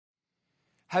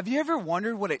Have you ever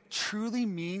wondered what it truly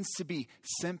means to be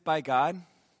sent by God?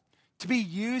 To be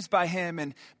used by Him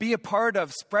and be a part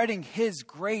of spreading His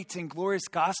great and glorious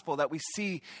gospel that we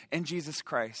see in Jesus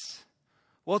Christ?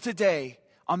 Well, today,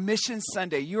 on Mission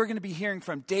Sunday, you are going to be hearing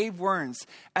from Dave Werns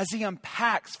as he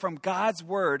unpacks from God's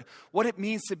Word what it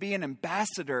means to be an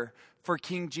ambassador for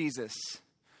King Jesus.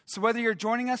 So whether you're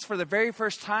joining us for the very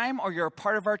first time or you're a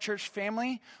part of our church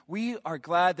family, we are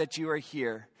glad that you are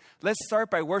here. Let's start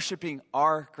by worshiping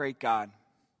our great God.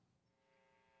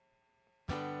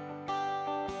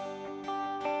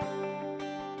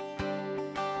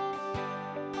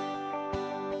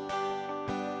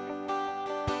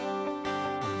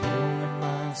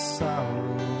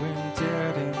 Sorrow and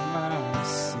dead in my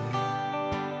sin,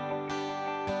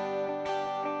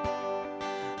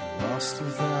 lost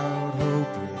without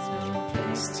hope with no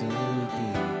place to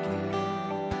begin.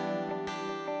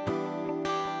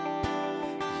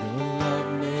 Your love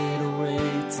made a way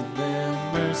to let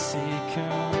mercy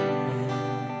come in.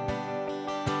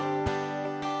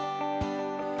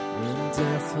 When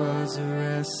death was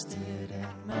arrested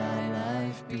and my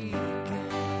life began,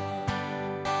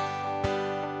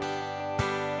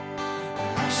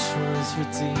 was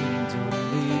redeemed,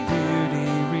 only beauty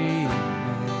remains.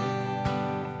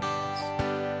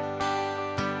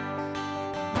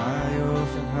 My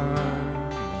orphan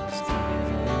heart was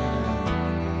given.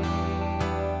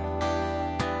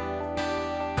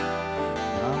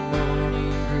 My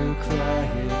mourning grew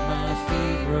quiet, my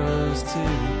feet rose to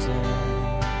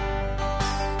dance.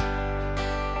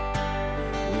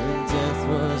 When death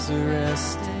was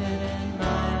arrested and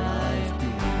my life began.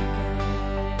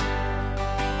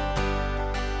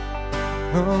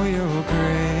 Oh, your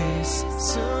grace,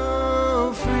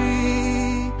 so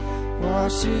free,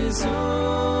 washes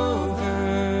over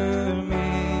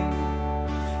me.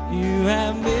 You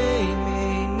have made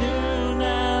me new,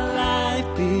 now life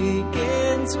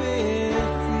begins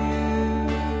with you.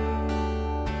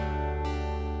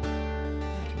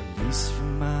 Released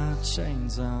from my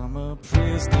chains, I'm a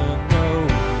prisoner no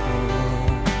more.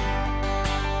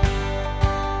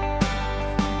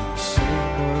 My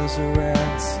shame was a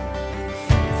ransom.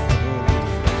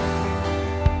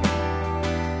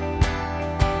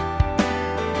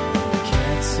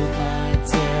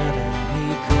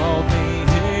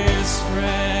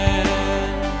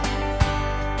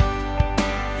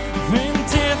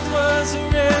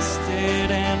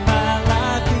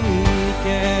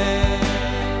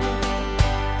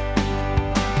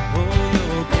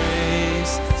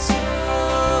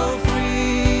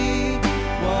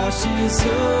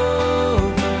 Over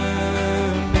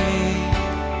me,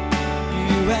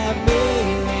 you have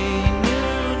made me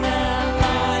new, now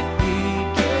life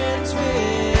begins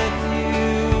with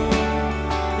you.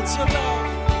 It's your love,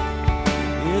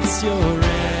 it's your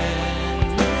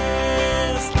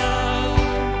endless love,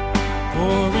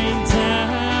 pouring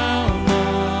down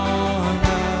on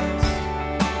us.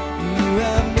 You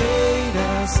have made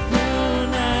us new,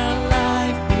 now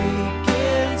life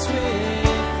begins with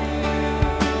you.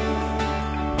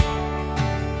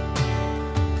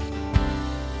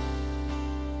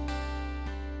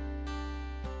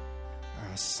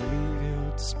 Our Savior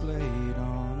displayed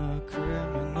on a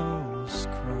criminal's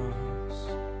cross.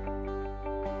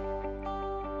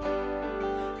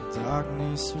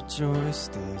 Darkness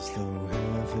rejoiced as though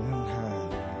heaven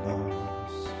had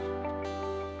lost.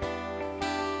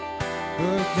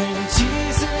 But then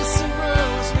Jesus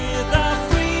arose with our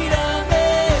freedom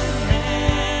in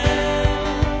hand.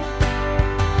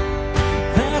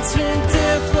 That's when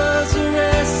death was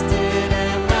arrested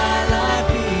and my life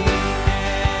began.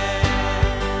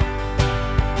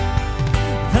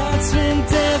 That's when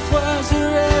death was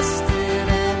arrested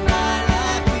and my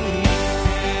life began.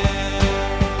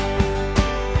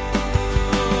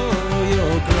 Oh,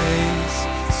 your grace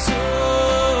so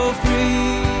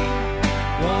free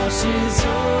washes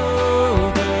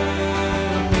over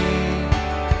me.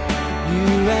 You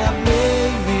have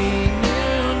made me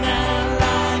new, now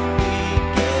life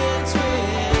begins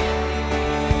with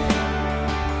you.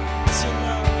 It's your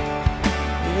love,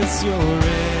 it's your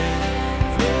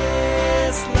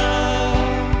endless love,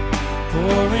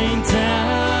 pouring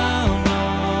down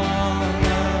on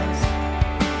us.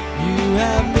 You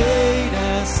have made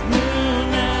us new,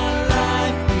 now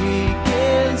life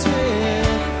begins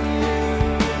with you.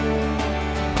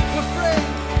 We're free,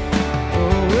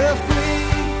 oh we're free,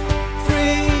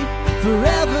 free,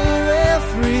 forever we're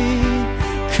free.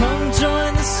 Come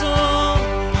join the song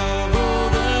of all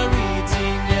the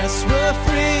redeemed. Yes, we're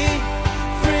free,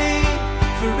 free,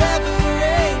 forever,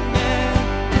 amen.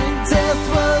 When death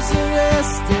was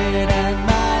arrested and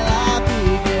my life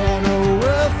began. Oh,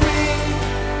 we're free,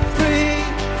 free,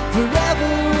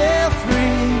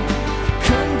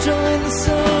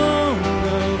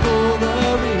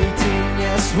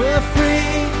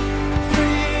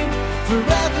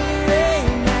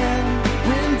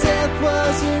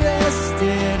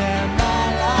 arrested and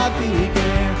my life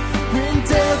began. When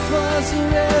death was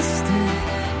arrested,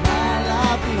 my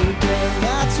life began.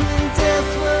 That's when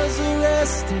death was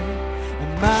arrested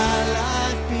and my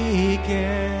life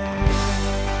began.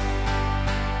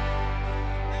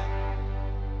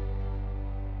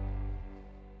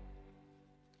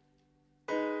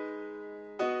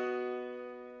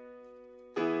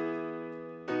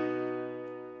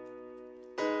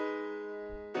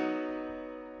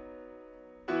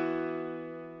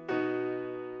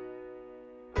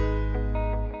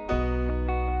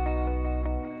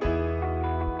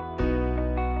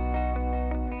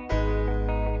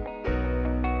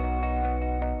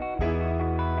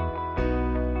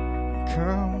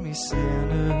 Come, ye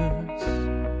sinners,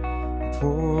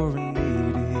 poor and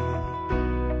needy,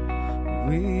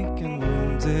 weak and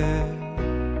wounded,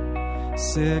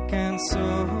 sick and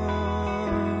sore.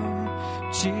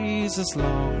 Jesus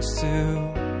longs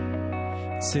to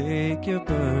take your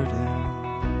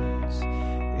burdens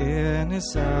in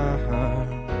his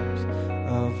arms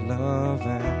of love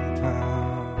and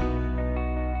power.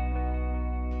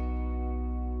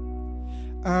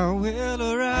 I will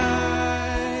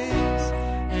arise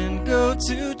and go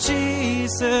to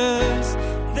Jesus.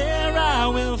 There I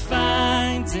will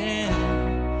find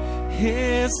him,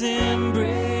 his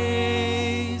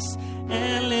embrace,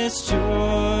 endless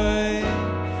joy,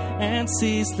 and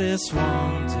ceaseless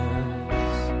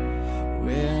wonders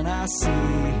when I see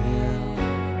him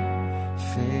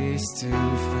face to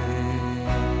face.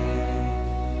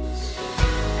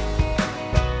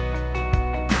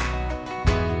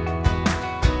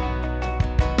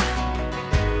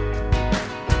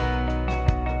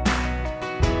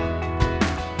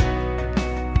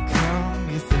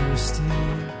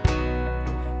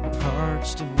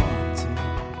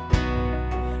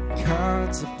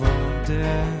 God's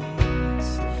abundance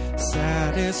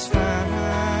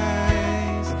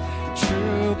satisfies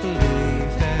true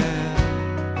belief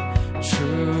and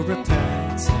true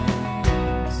repentance.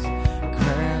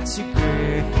 Grants you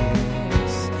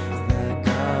grace that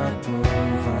God provides.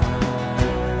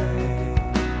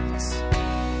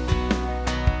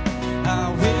 I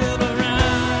will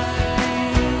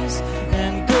arise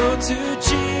and go to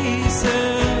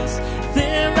Jesus.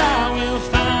 There I will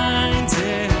find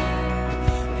him,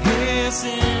 his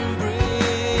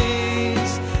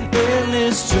embrace,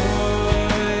 endless joy,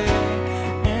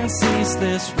 and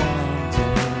ceaseless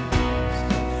wonders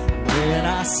when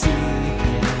I see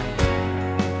him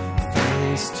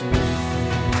face to face.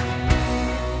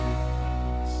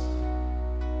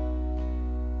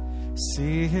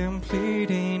 See him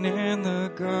pleading in the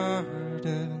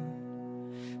garden,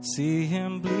 see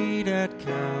him bleed at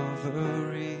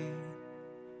Calvary.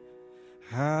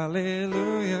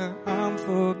 Hallelujah, I'm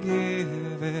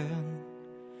forgiven.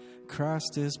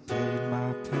 Christ has paid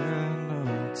my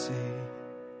penalty.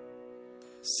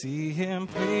 See him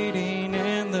pleading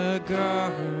in the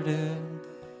garden,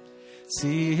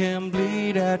 see him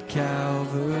bleed at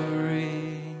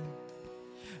Calvary.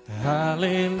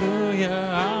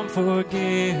 Hallelujah, I'm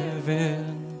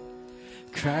forgiven.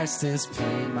 Christ has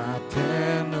paid my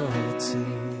penalty.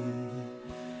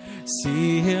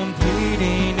 See him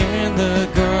pleading in the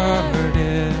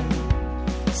garden,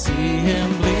 see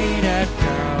him bleed at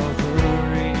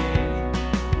Calvary.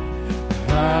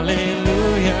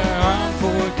 Hallelujah, I'm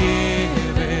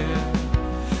forgiven.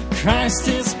 Christ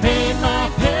has paid my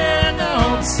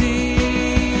penalty.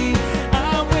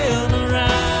 I will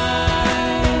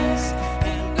arise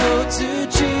and go to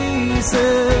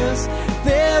Jesus.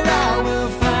 There I will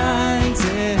find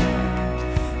him,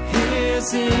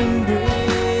 his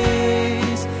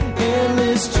embrace,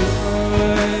 endless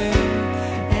joy,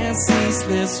 and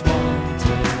ceaseless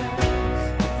wonders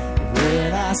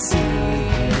when I see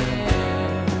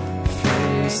him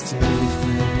face to face.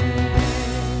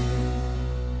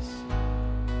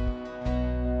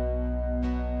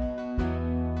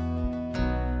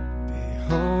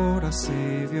 Behold, our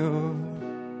Savior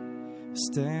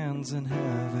stands in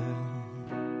heaven,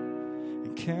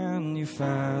 and can you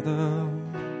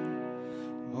fathom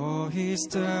all he's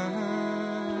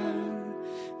done?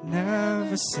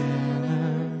 Never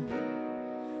sinner,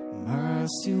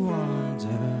 must you wonder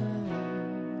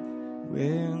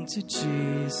when to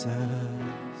Jesus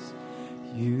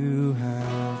you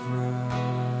have run.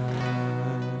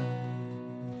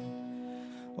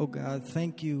 Oh God,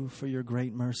 thank you for your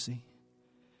great mercy.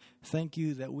 Thank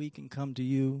you that we can come to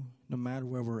you no matter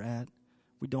where we're at.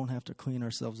 We don't have to clean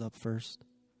ourselves up first,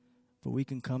 but we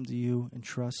can come to you and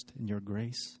trust in your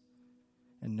grace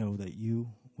and know that you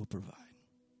will provide.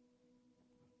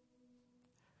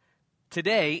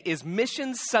 Today is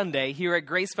Mission Sunday here at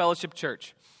Grace Fellowship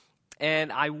Church.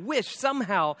 And I wish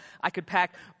somehow I could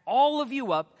pack all of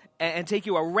you up and take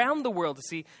you around the world to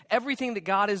see everything that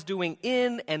God is doing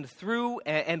in and through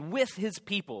and with his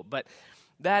people. But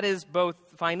that is both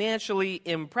financially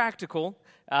impractical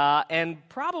and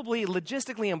probably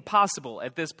logistically impossible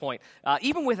at this point,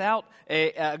 even without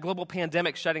a global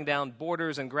pandemic shutting down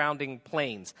borders and grounding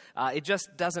planes. It just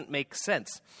doesn't make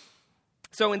sense.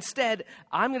 So instead,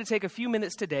 I'm going to take a few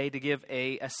minutes today to give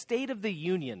a State of the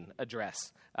Union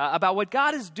address about what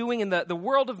God is doing in the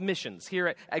world of missions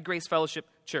here at Grace Fellowship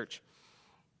Church.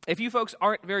 If you folks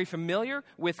aren't very familiar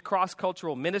with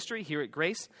cross-cultural ministry here at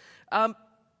Grace,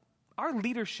 our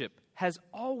leadership has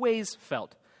always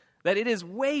felt that it is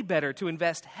way better to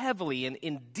invest heavily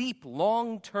in deep,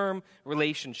 long-term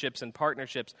relationships and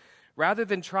partnerships rather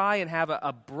than try and have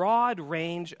a broad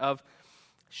range of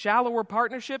shallower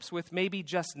partnerships with maybe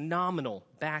just nominal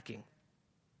backing.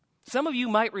 Some of you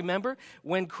might remember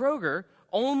when Kroger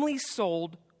only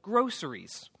sold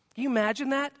groceries. Can you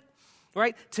imagine that?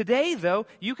 Right? Today, though,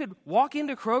 you could walk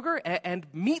into Kroger and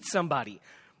meet somebody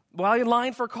while you're in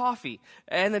line for coffee,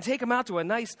 and then take them out to a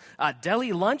nice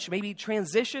deli lunch, maybe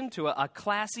transition to a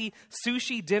classy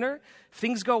sushi dinner.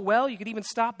 Things go well, you could even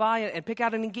stop by and pick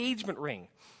out an engagement ring.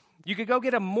 You could go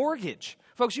get a mortgage.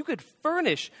 Folks, you could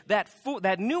furnish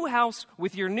that new house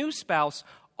with your new spouse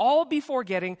all before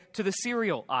getting to the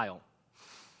cereal aisle.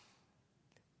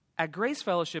 At Grace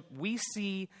Fellowship, we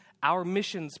see our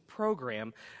missions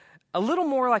program a little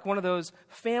more like one of those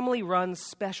family-run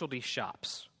specialty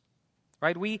shops.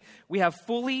 Right? We have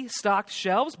fully stocked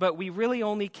shelves, but we really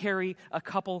only carry a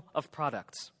couple of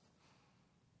products.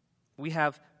 We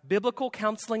have biblical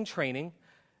counseling training,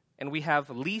 and we have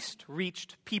least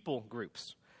reached people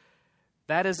groups.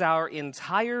 That is our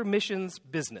entire missions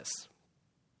business.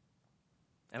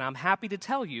 And I'm happy to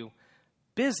tell you,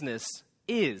 business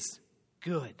is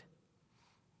good.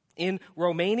 In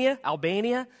Romania,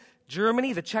 Albania,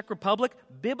 Germany, the Czech Republic,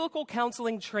 biblical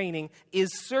counseling training is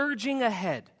surging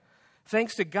ahead,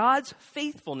 thanks to God's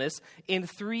faithfulness in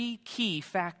three key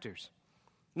factors.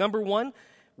 Number one,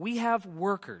 we have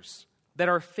workers that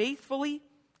are faithfully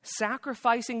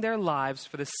sacrificing their lives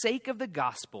for the sake of the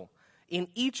gospel in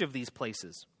each of these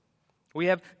places. We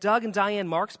have Doug and Diane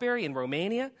Marksberry in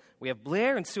Romania. We have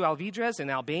Blair and Sue Alvidrez in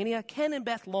Albania. Ken and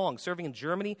Beth Long serving in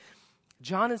Germany.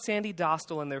 John and Sandy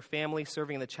Dostal and their family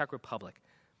serving in the Czech Republic.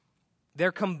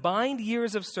 Their combined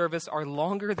years of service are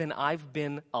longer than I've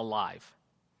been alive.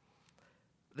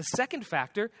 The second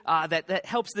factor that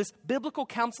helps this biblical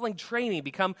counseling training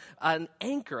become an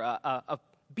anchor, a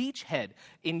beachhead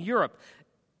in Europe,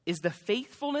 is the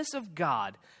faithfulness of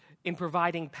God in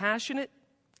providing passionate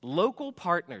local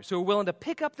partners who are willing to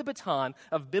pick up the baton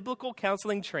of biblical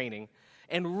counseling training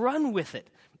and run with it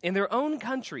in their own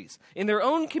countries, in their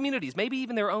own communities, maybe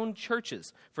even their own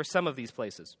churches for some of these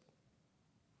places.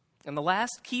 And the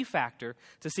last key factor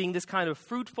to seeing this kind of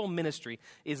fruitful ministry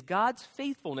is God's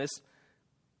faithfulness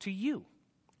to you.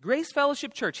 Grace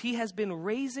Fellowship Church, he has been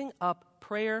raising up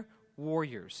prayer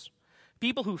warriors,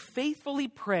 people who faithfully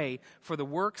pray for the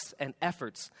works and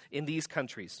efforts in these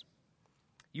countries.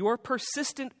 Your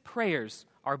persistent prayers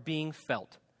are being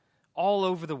felt all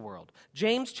over the world.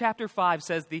 James chapter 5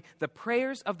 says the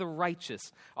prayers of the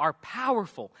righteous are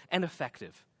powerful and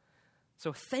effective.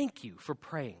 So thank you for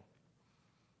praying.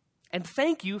 And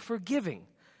thank you for giving.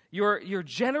 Your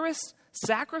generous,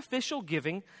 sacrificial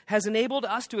giving has enabled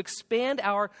us to expand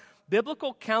our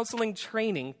biblical counseling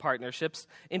training partnerships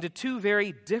into two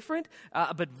very different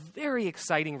but very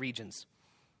exciting regions.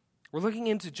 We're looking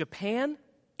into Japan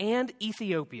and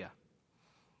Ethiopia.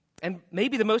 And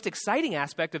maybe the most exciting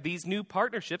aspect of these new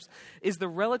partnerships is the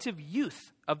relative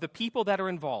youth of the people that are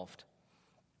involved.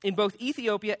 In both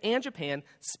Ethiopia and Japan,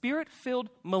 Spirit-filled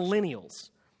millennials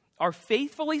are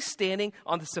faithfully standing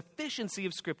on the sufficiency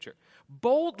of Scripture,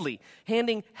 boldly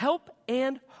handing help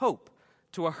and hope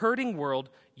to a hurting world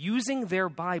using their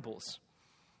Bibles.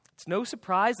 It's no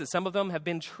surprise that some of them have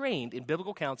been trained in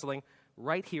biblical counseling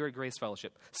right here at Grace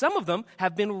Fellowship. Some of them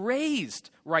have been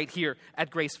raised right here at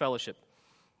Grace Fellowship.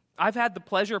 I've had the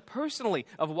pleasure personally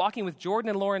of walking with Jordan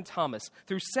and Lauren Thomas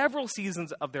through several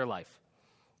seasons of their life.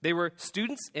 They were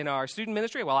students in our student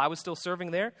ministry while I was still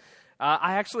serving there.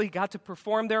 I actually got to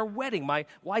perform their wedding. My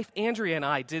wife Andrea and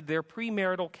I did their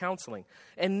premarital counseling.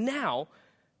 And now,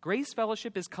 Grace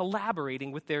Fellowship is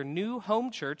collaborating with their new home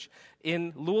church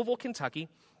in Louisville, Kentucky,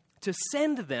 to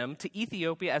send them to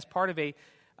Ethiopia as part of a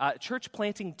church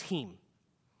planting team.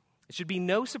 It should be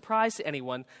no surprise to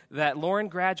anyone that Lauren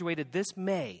graduated this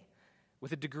May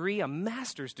with a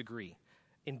master's degree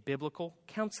in biblical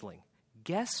counseling.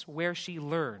 Guess where she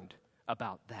learned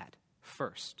about that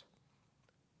first?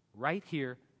 Right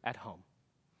here at home.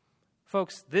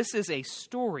 Folks, this is a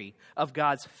story of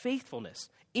God's faithfulness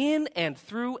in and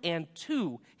through and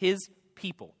to his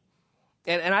people.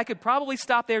 And I could probably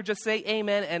stop there, just say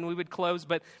amen, and we would close,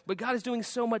 but God is doing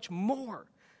so much more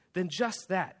than just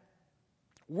that.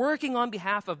 Working on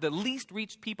behalf of the least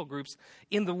reached people groups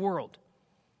in the world.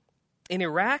 In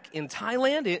Iraq, in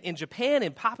Thailand, in Japan,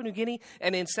 in Papua New Guinea,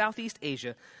 and in Southeast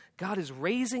Asia, God is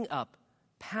raising up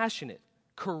passionate,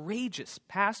 courageous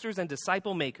pastors and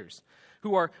disciple makers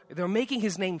they're making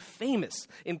his name famous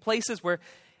in places where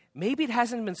maybe it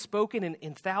hasn't been spoken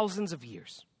in thousands of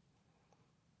years.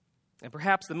 And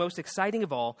perhaps the most exciting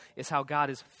of all is how God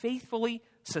is faithfully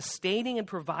sustaining and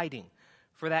providing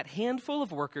for that handful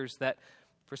of workers that,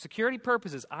 for security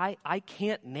purposes, I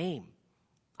can't name.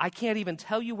 I can't even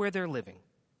tell you where they're living.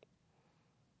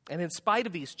 And in spite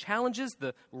of these challenges,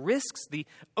 the risks, the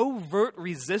overt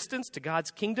resistance to God's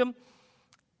kingdom,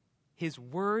 his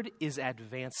word is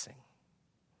advancing.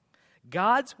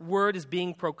 God's word is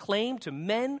being proclaimed to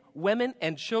men, women,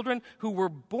 and children who were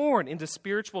born into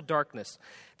spiritual darkness.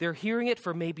 They're hearing it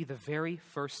for maybe the very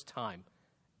first time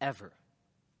ever.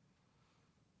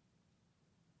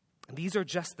 And these are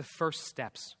just the first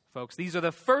steps, folks. These are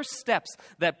the first steps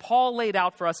that Paul laid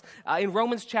out for us in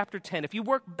Romans chapter 10. If you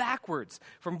work backwards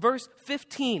from verse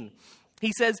 15,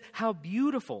 he says, "How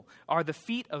beautiful are the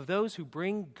feet of those who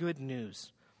bring good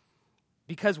news.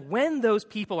 Because when those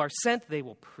people are sent, they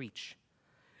will preach.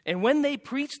 And when they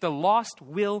preach, the lost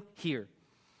will hear.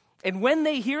 And when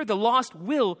they hear, the lost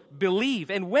will believe.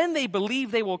 And when they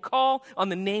believe, they will call on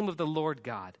the name of the Lord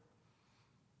God."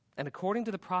 And according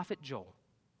to the prophet Joel,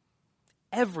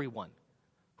 everyone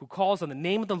who calls on the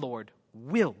name of the Lord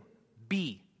will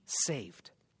be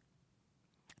saved.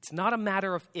 It's not a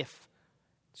matter of if,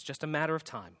 it's just a matter of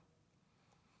time.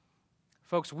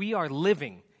 Folks, we are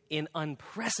living in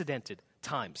unprecedented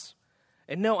times.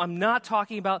 And no, I'm not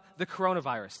talking about the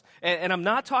coronavirus. And I'm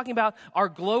not talking about our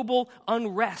global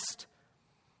unrest.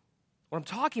 What I'm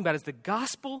talking about is the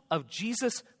gospel of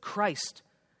Jesus Christ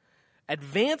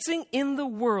advancing in the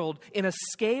world in a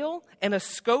scale and a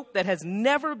scope that has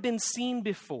never been seen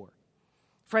before.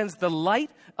 Friends, the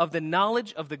light of the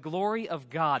knowledge of the glory of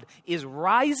God is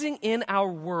rising in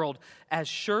our world as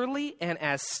surely and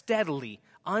as steadily,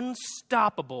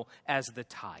 unstoppable as the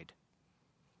tide.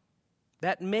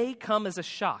 That may come as a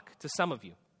shock to some of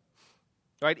you,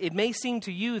 right? It may seem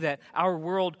to you that our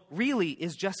world really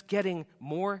is just getting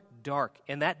more dark,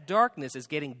 and that darkness is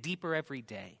getting deeper every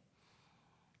day.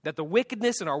 That the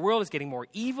wickedness in our world is getting more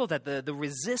evil, that the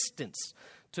resistance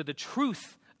to the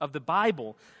truth of the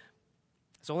Bible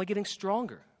is only getting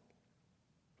stronger.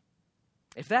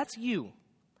 If that's you,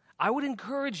 I would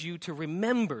encourage you to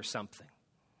remember something.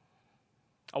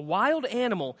 A wild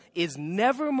animal is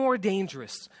never more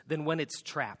dangerous than when it's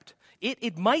trapped.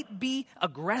 It might be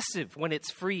aggressive when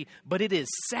it's free, but it is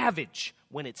savage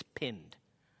when it's pinned.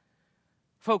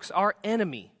 Folks, our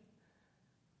enemy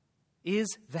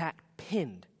is that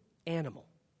pinned animal.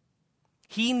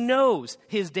 He knows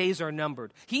his days are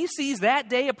numbered. He sees that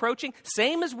day approaching,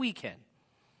 same as we can.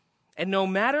 And no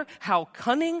matter how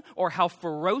cunning or how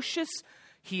ferocious,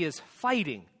 he is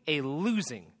fighting a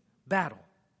losing battle.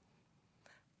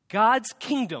 God's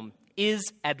kingdom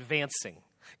is advancing.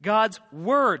 God's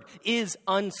word is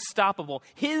unstoppable.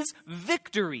 His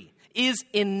victory is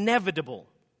inevitable.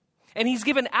 And he's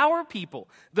given our people,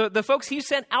 the folks he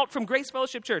sent out from Grace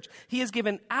Fellowship Church, he has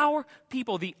given our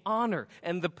people the honor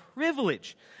and the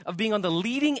privilege of being on the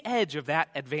leading edge of that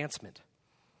advancement.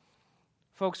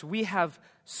 Folks, we have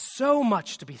so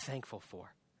much to be thankful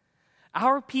for.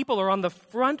 Our people are on the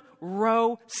front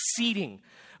row seating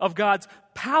of God's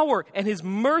power and his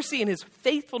mercy and his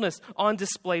faithfulness on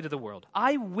display to the world.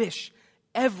 I wish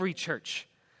every church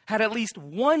had at least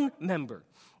one member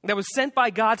that was sent by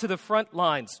God to the front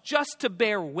lines just to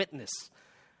bear witness.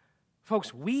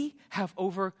 Folks, we have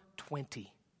over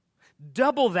 20.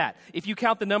 Double that if you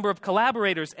count the number of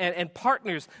collaborators and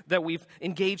partners that we've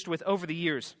engaged with over the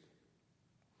years.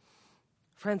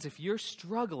 Friends, if you're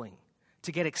struggling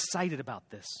to get excited about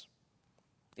this,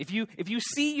 if you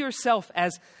see yourself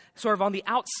as sort of on the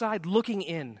outside looking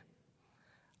in,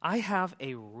 I have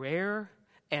a rare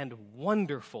and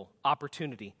wonderful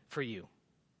opportunity for you.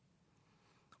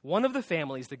 One of the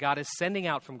families that God is sending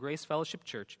out from Grace Fellowship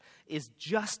Church is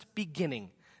just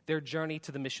beginning their journey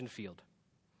to the mission field.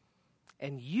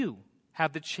 And you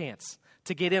have the chance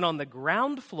to get in on the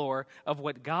ground floor of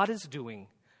what God is doing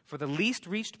for the least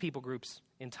reached people groups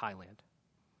in Thailand.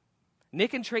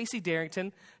 Nick and Tracy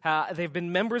Darrington, they've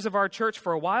been members of our church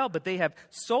for a while, but they have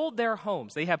sold their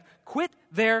homes. They have quit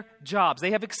their jobs.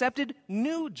 They have accepted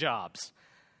new jobs.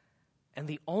 And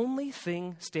the only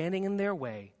thing standing in their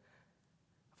way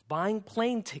of buying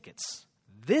plane tickets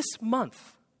this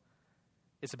month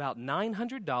is about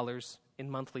 $900 in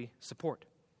monthly support.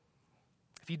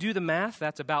 If you do the math,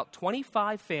 that's about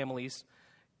 25 families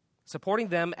supporting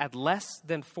them at less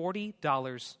than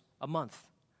 $40 a month.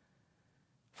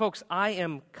 Folks, I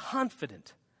am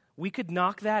confident we could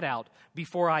knock that out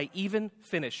before I even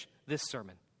finish this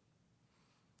sermon.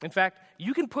 In fact,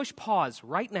 you can push pause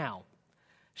right now.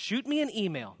 Shoot me an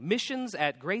email,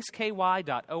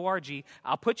 missions@graceky.org.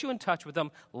 I'll put you in touch with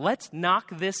them. Let's knock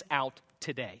this out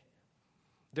today.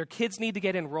 Their kids need to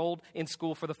get enrolled in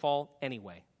school for the fall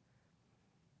anyway.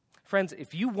 Friends,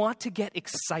 if you want to get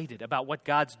excited about what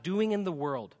God's doing in the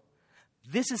world,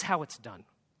 this is how it's done.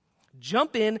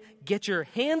 Jump in, get your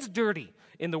hands dirty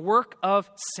in the work of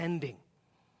sending.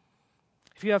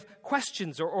 If you have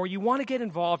questions or you want to get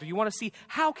involved or you want to see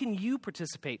how can you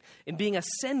participate in being a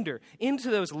sender into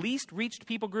those least reached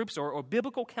people groups or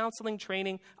biblical counseling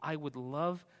training, I would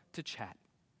love to chat.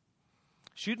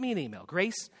 Shoot me an email,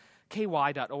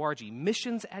 graceky.org,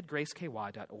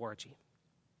 missions@graceky.org.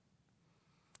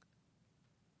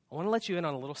 I want to let you in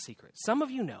on a little secret. Some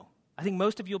of you know. I think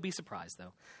most of you will be surprised,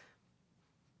 though.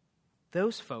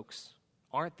 Those folks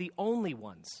aren't the only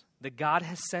ones that God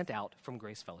has sent out from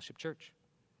Grace Fellowship Church.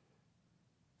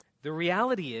 The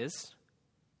reality is,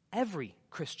 every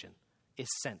Christian is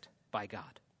sent by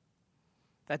God.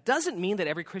 That doesn't mean that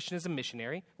every Christian is a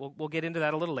missionary. We'll get into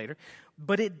that a little later.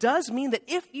 But it does mean that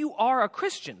if you are a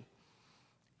Christian,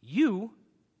 you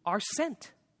are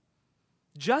sent.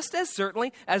 Just as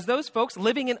certainly as those folks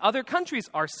living in other countries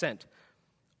are sent.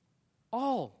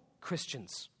 All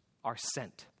Christians are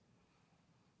sent.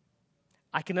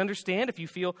 I can understand if you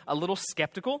feel a little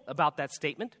skeptical about that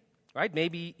statement, right?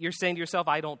 Maybe you're saying to yourself,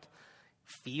 I don't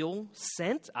feel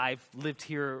sent. I've lived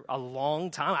here a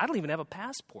long time. I don't even have a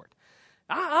passport.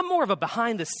 I'm more of a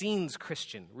behind-the-scenes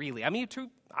Christian, really. I mean,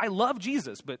 I love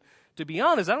Jesus, but to be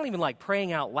honest, I don't even like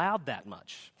praying out loud that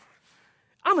much.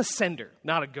 I'm a sender,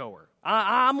 not a goer.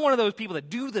 I'm one of those people that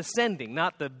do the sending,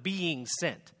 not the being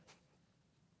sent.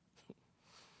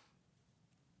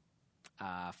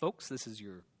 Folks, this is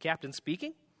your captain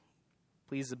speaking.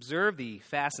 Please observe the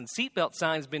fasten seatbelt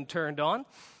sign has been turned on.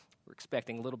 We're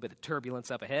expecting a little bit of turbulence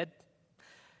up ahead.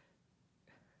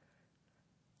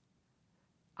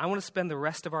 I want to spend the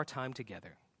rest of our time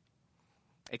together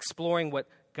exploring what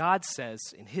God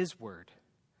says in His Word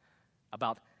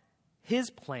about His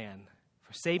plan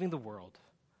for saving the world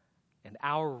and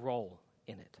our role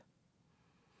in it.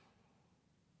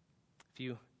 If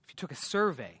you took a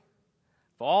survey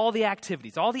of all the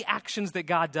activities, all the actions that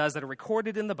God does that are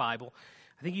recorded in the Bible,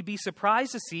 I think you'd be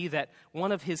surprised to see that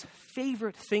one of His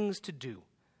favorite things to do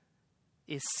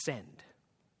is send.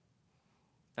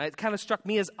 It kind of struck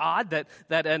me as odd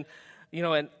that an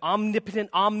omnipotent,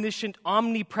 omniscient,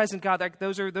 omnipresent God,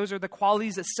 those are the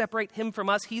qualities that separate Him from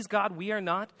us. He's God, we are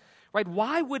not. Right?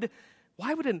 Why would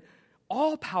an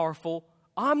all-powerful,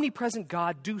 omnipresent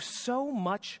God do so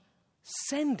much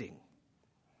sending?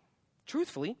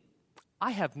 Truthfully,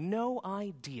 I have no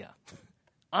idea.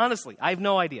 Honestly, I have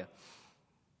no idea.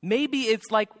 Maybe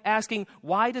it's like asking,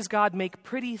 why does God make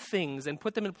pretty things and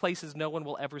put them in places no one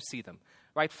will ever see them?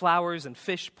 Right? Flowers and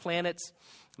fish, planets.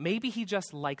 Maybe He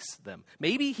just likes them.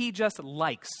 Maybe He just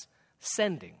likes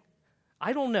sending.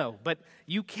 I don't know, but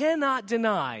you cannot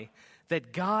deny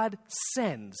that God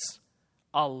sends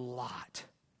a lot.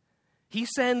 He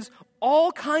sends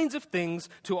all kinds of things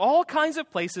to all kinds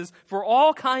of places for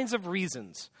all kinds of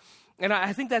reasons. And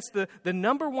I think that's the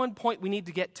number one point we need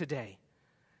to get today.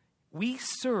 We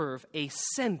serve a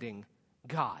sending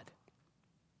God.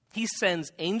 He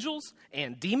sends angels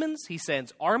and demons. He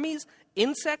sends armies,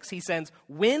 insects. He sends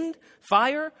wind,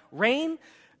 fire, rain,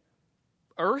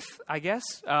 earth, I guess.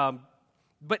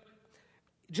 But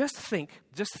just think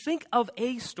of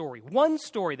a story, one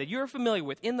story that you're familiar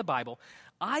with in the Bible.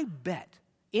 I bet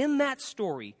in that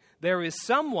story there is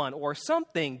someone or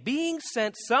something being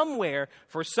sent somewhere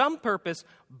for some purpose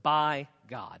by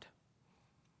God.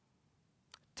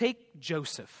 Take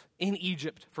Joseph in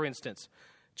Egypt, for instance.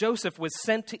 Joseph was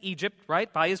sent to Egypt,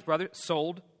 right, by his brother,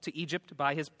 sold to Egypt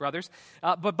by his brothers.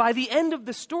 But by the end of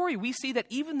the story, we see that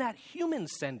even that human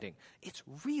sending, it's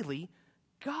really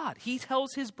God. He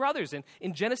tells his brothers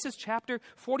in Genesis chapter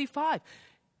 45,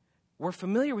 we're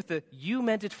familiar with the you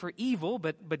meant it for evil,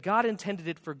 but God intended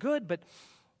it for good. But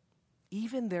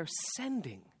even their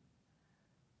sending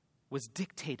was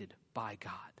dictated by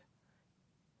God.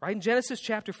 Right? In Genesis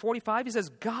chapter 45, he says,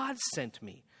 God sent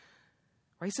me.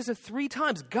 Right? He says it 3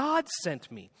 times. God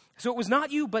sent me. So it was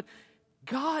not you, but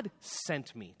God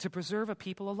sent me to preserve a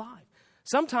people alive.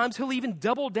 Sometimes he'll even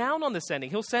double down on the sending.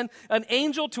 He'll send an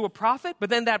angel to a prophet, but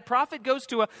then that prophet goes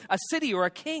to a city or a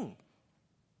king.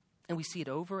 And we see it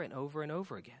over and over and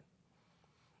over again.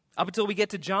 Up until we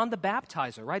get to John the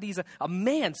Baptizer, right? He's a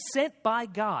man sent by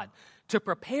God to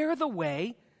prepare the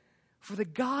way for the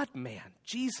God-man,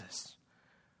 Jesus,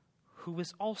 who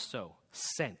is also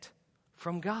sent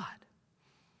from God.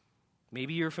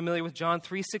 Maybe you're familiar with John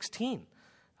 3:16.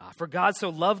 For God so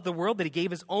loved the world that he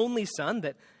gave his only Son,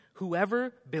 that whoever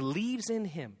believes in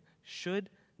him should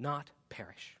not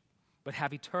perish, but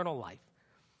have eternal life.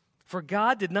 For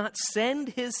God did not send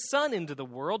his Son into the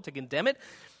world to condemn it,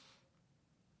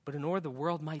 but in order the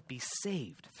world might be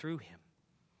saved through him.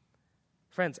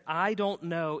 Friends, I don't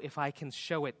know if I can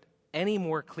show it any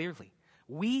more clearly.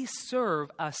 We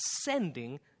serve a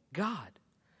sending God.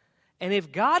 And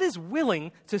if God is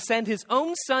willing to send his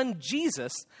own Son,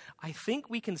 Jesus, I think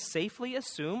we can safely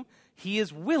assume he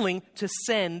is willing to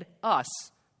send us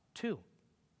too.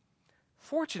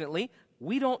 Fortunately,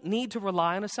 we don't need to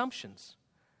rely on assumptions.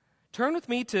 Turn with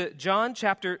me to John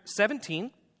chapter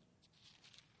 17.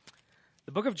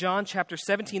 The book of John chapter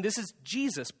 17, this is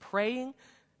Jesus praying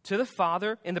to the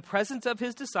Father in the presence of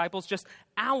his disciples just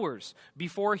hours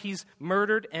before he's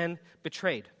murdered and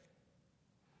betrayed.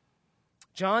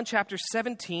 John chapter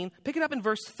 17, pick it up in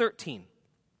verse 13.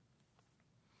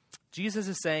 Jesus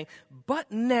is saying,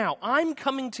 "But now I'm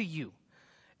coming to you,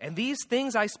 and these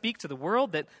things I speak to the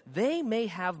world, that they may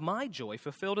have my joy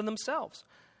fulfilled in themselves.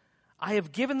 I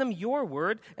have given them your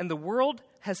word, and the world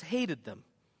has hated them,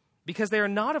 because they are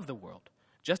not of the world,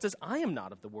 just as I am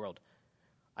not of the world.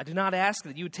 I do not ask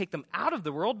that you would take them out of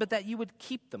the world, but that you would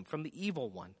keep them from the evil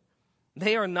one.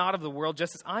 They are not of the world,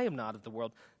 just as I am not of the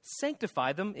world.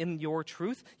 Sanctify them in your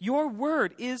truth. Your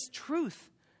word is truth.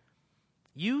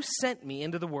 You sent me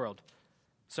into the world,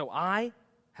 so I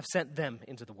have sent them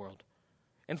into the world.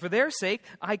 And for their sake,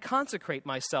 I consecrate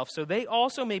myself, so they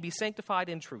also may be sanctified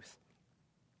in truth.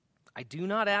 I do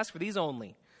not ask for these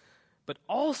only, but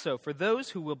also for those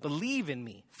who will believe in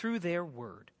me through their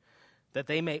word, that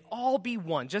they may all be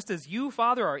one, just as you,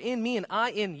 Father, are in me and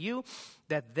I in you,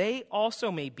 that they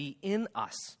also may be in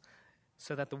us,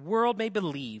 so that the world may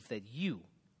believe that you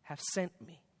have sent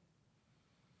me."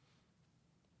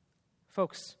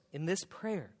 Folks, in this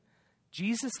prayer,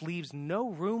 Jesus leaves no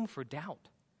room for doubt.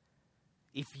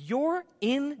 If you're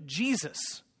in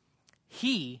Jesus,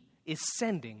 he is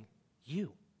sending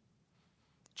you,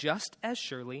 just as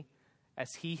surely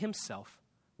as he himself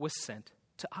was sent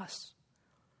to us.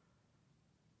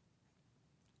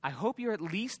 I hope you're at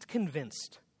least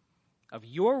convinced of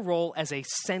your role as a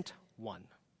sent one.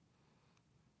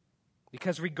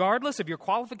 Because regardless of your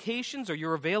qualifications or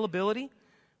your availability,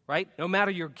 right, no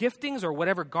matter your giftings or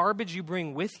whatever garbage you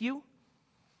bring with you,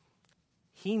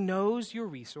 he knows your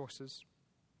resources.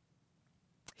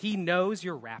 He knows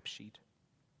your rap sheet.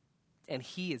 And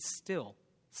he is still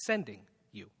sending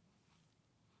you.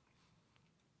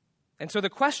 And so the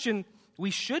question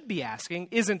we should be asking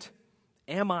isn't,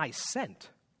 am I sent?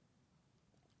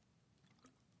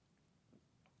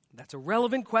 That's a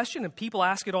relevant question, and people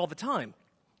ask it all the time.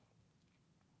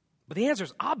 But the answer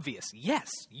is obvious.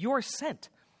 Yes, you're sent.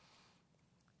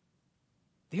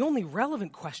 The only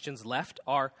relevant questions left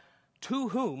are, to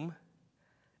whom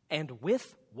and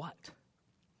with what?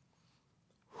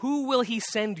 Who will he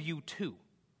send you to?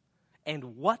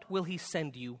 And what will he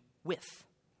send you with?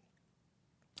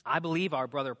 I believe our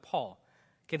brother Paul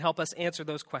can help us answer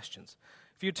those questions.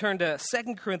 If you turn to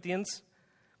 2 Corinthians,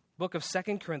 book of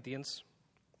 2 Corinthians,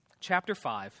 chapter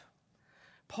 5,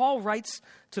 Paul writes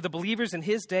to the believers in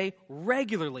his day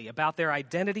regularly about their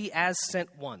identity as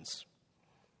sent ones.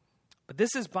 But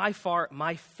this is by far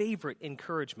my favorite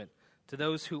encouragement to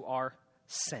those who are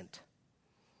sent.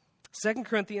 2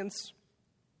 Corinthians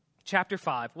chapter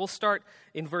 5, we'll start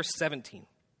in verse 17.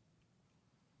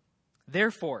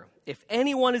 "Therefore, if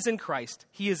anyone is in Christ,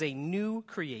 he is a new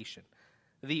creation.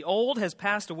 The old has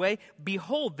passed away.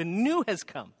 Behold, the new has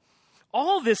come.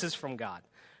 All this is from God,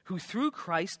 who through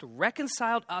Christ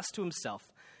reconciled us to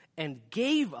himself and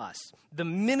gave us the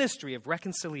ministry of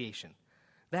reconciliation.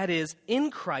 That is,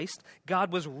 in Christ,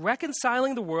 God was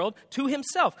reconciling the world to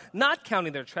himself, not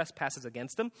counting their trespasses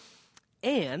against them,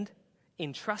 and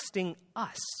entrusting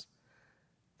us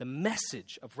the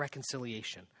message of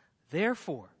reconciliation.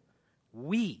 Therefore,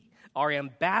 we are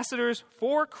ambassadors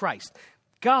for Christ,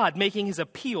 God making his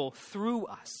appeal through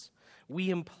us. We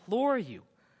implore you,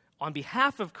 on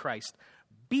behalf of Christ,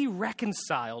 be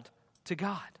reconciled to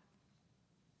God."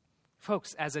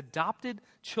 Folks, as adopted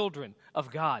children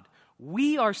of God,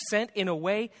 we are sent in a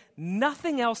way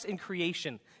nothing else in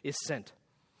creation is sent.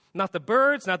 Not the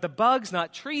birds, not the bugs,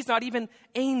 not trees, not even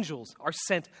angels are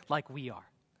sent like we are.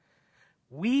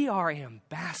 We are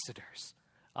ambassadors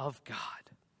of God.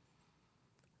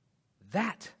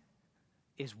 That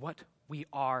is what we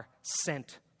are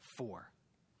sent for.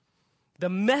 The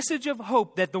message of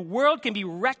hope that the world can be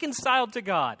reconciled to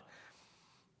God.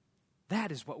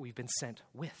 That is what we've been sent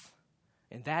with.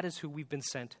 And that is who we've been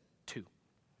sent to.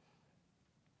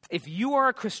 If you are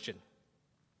a Christian,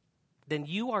 then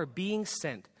you are being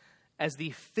sent as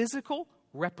the physical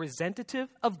representative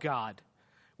of God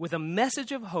with a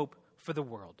message of hope for the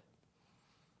world.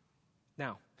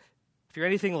 Now, if you're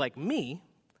anything like me,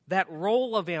 that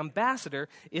role of ambassador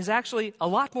is actually a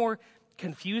lot more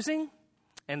confusing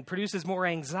and produces more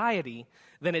anxiety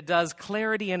than it does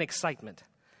clarity and excitement.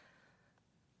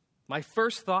 My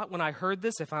first thought when I heard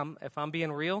this, if I'm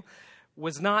being real,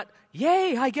 was not,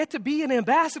 yay, I get to be an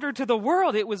ambassador to the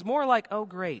world. It was more like, oh,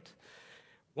 great.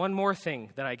 One more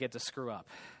thing that I get to screw up.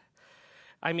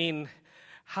 I mean,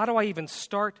 how do I even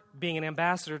start being an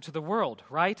ambassador to the world,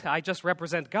 right? I just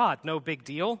represent God. No big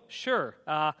deal. Sure.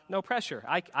 No pressure.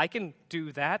 I can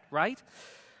do that, right?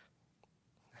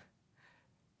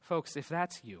 Folks, if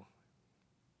that's you,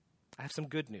 I have some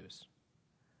good news.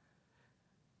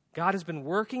 God has been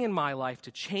working in my life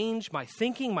to change my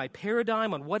thinking, my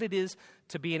paradigm on what it is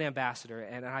to be an ambassador,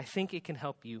 and I think it can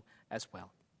help you as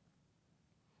well.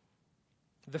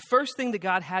 The first thing that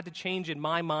God had to change in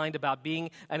my mind about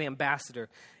being an ambassador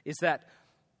is that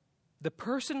the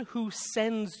person who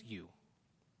sends you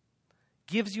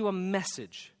gives you a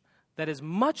message that is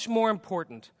much more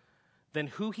important than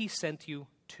who he sent you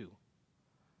to.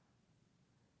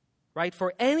 Right?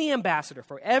 For any ambassador,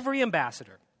 for every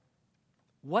ambassador,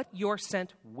 what you're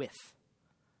sent with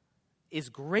is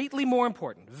greatly more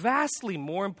important, vastly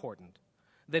more important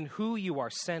than who you are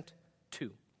sent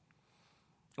to.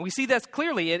 And we see that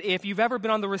clearly if you've ever been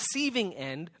on the receiving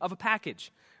end of a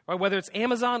package, right? Whether it's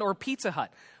Amazon or Pizza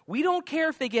Hut. We don't care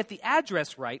if they get the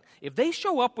address right. If they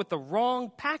show up with the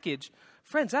wrong package,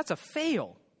 friends, that's a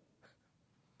fail.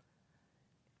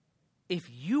 If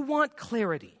you want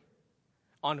clarity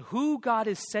on who God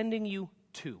is sending you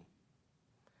to,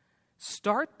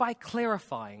 start by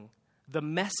clarifying the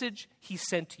message he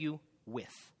sent you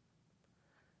with.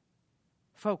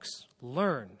 Folks,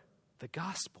 learn the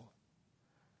gospel.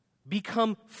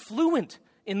 Become fluent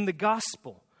in the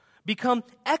gospel. Become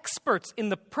experts in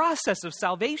the process of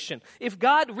salvation. If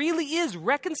God really is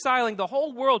reconciling the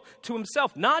whole world to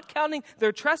himself, not counting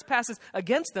their trespasses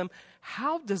against them,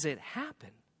 how does it happen?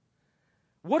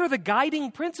 What are the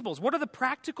guiding principles? What are the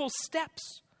practical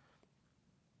steps?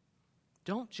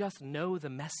 Don't just know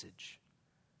the message.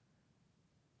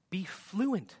 Be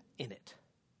fluent in it.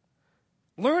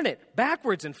 Learn it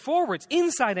backwards and forwards,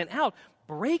 inside and out.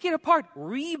 Break it apart.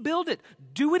 Rebuild it.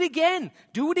 Do it again.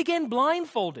 Do it again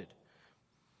blindfolded.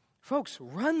 Folks,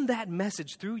 run that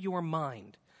message through your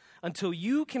mind until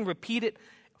you can repeat it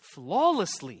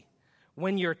flawlessly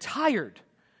when you're tired,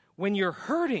 when you're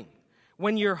hurting,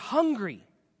 when you're hungry.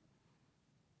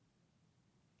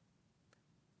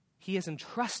 He has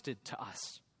entrusted to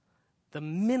us the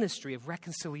ministry of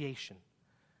reconciliation.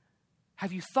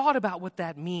 Have you thought about what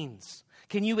that means?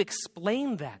 Can you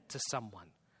explain that to someone?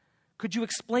 Could you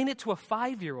explain it to a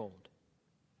 5-year-old?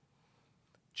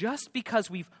 Just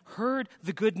because we've heard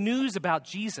the good news about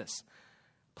Jesus,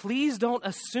 please don't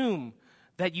assume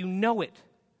that you know it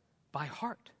by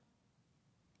heart.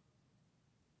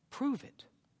 Prove it.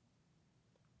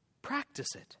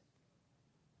 Practice it.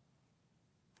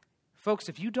 Folks,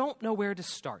 if you don't know where to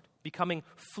start becoming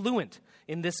fluent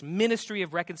in this ministry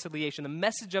of reconciliation, the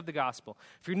message of the gospel,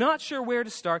 if you're not sure where to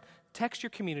start, text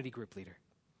your community group leader.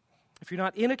 If you're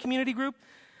not in a community group,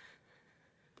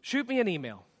 shoot me an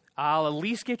email. I'll at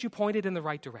least get you pointed in the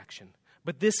right direction.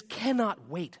 But this cannot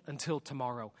wait until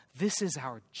tomorrow. This is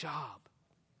our job.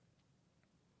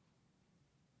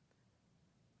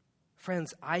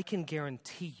 Friends, I can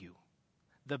guarantee you,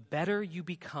 the better you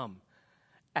become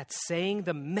at saying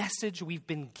the message we've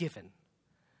been given,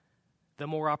 the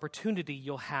more opportunity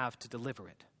you'll have to deliver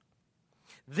it.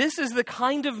 This is the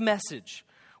kind of message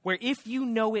where if you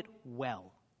know it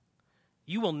well,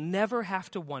 you will never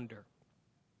have to wonder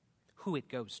who it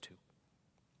goes to.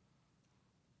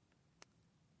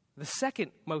 The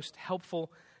second most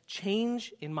helpful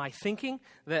change in my thinking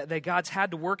that God's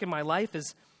had to work in my life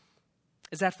is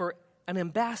that for an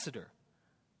ambassador,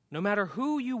 no matter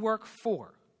who you work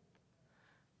for,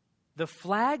 the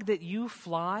flag that you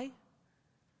fly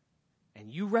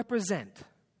and you represent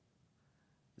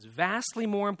is vastly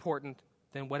more important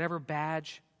than whatever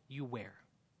badge you wear.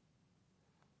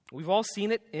 We've all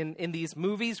seen it in these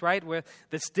movies, right, where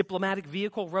this diplomatic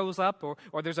vehicle rolls up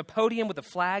or there's a podium with a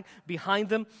flag behind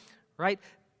them, right?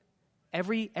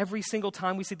 Every single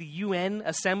time we see the UN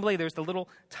assembly, there's the little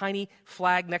tiny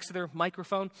flag next to their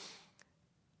microphone.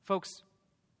 Folks,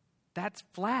 that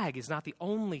flag is not the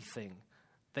only thing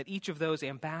that each of those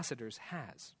ambassadors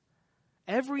has.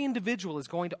 Every individual is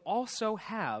going to also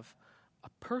have a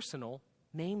personal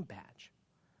name badge.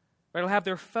 Right, it'll have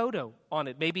their photo on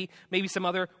it, maybe some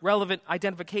other relevant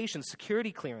identification,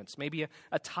 security clearance, maybe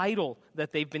a title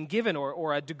that they've been given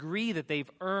or a degree that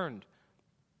they've earned.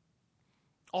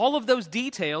 All of those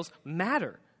details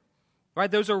matter, right?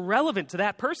 Those are relevant to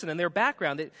that person and their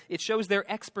background. It shows their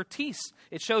expertise.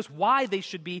 It shows why they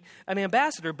should be an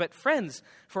ambassador. But friends,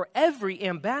 for every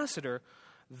ambassador,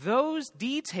 those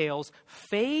details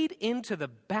fade into the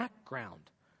background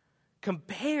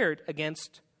compared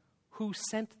against who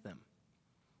sent them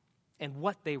and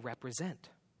what they represent.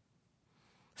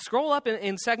 Scroll up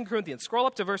in 2 Corinthians. Scroll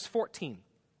up to verse 14.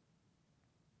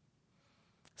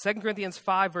 2 Corinthians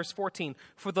 5, verse 14.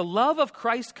 For the love of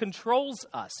Christ controls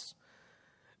us,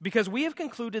 because we have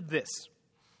concluded this,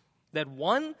 that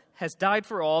one has died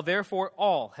for all, therefore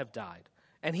all have died.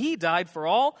 And he died for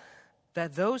all,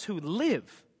 that those who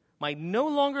live might no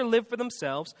longer live for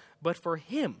themselves, but for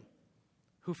him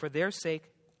who for their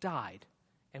sake died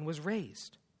and was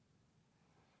raised.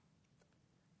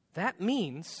 That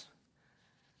means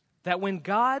that when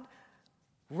God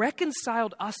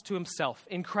reconciled us to himself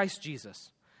in Christ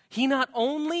Jesus, he not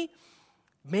only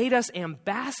made us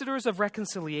ambassadors of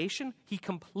reconciliation, he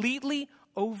completely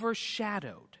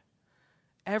overshadowed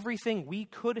everything we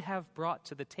could have brought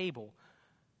to the table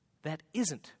that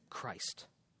isn't Christ.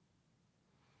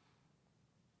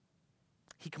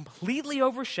 He completely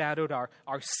overshadowed our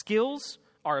skills,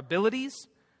 our abilities,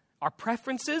 our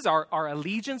preferences, our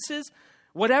allegiances,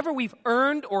 whatever we've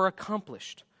earned or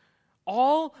accomplished,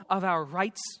 all of our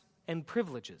rights and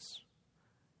privileges,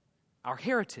 our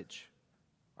heritage,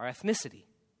 our ethnicity.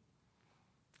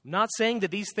 I'm not saying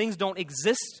that these things don't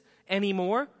exist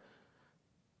anymore.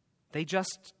 They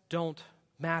just don't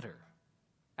matter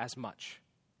as much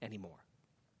anymore.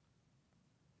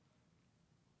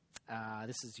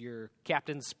 This is your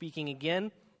captain speaking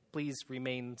again. Please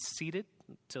remain seated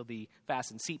until the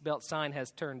fasten seatbelt sign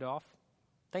has turned off.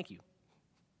 Thank you.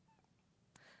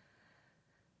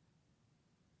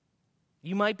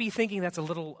 You might be thinking that's a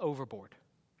little overboard,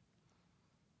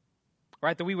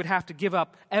 right? That we would have to give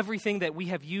up everything that we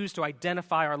have used to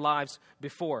identify our lives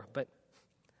before. But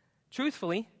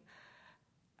truthfully,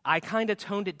 I kind of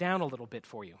toned it down a little bit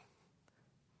for you.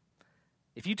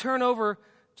 If you turn over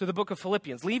to the book of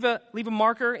Philippians, leave a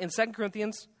marker in 2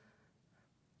 Corinthians,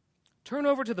 turn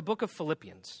over to the book of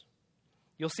Philippians.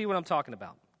 You'll see what I'm talking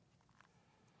about.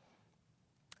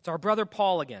 It's our brother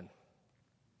Paul again.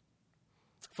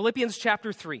 Philippians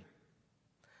chapter 3.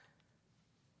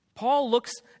 Paul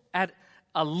looks at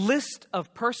a list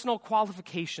of personal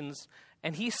qualifications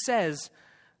and he says,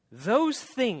 those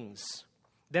things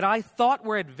that I thought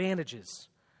were advantages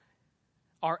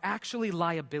are actually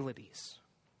liabilities.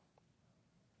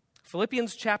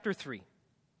 Philippians chapter 3.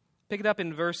 Pick it up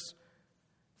in verse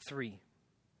 3.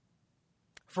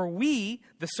 For we,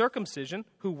 the circumcision,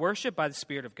 who worship by the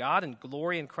Spirit of God and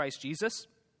glory in Christ Jesus,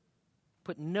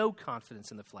 put no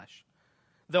confidence in the flesh.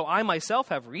 Though I myself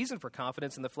have reason for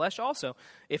confidence in the flesh also.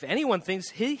 If anyone thinks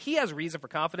he has reason for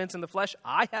confidence in the flesh,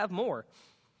 I have more.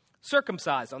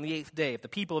 Circumcised on the 8th day of the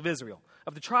people of Israel,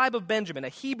 of the tribe of Benjamin, a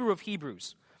Hebrew of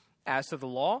Hebrews. As to the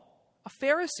law, a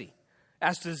Pharisee.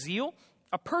 As to zeal,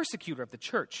 a persecutor of the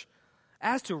church.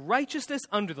 As to righteousness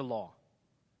under the law,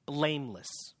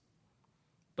 blameless.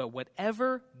 But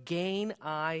whatever gain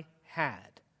I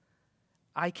had,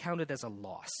 I counted as a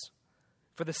loss.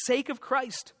 For the sake of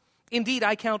Christ, indeed,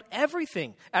 I count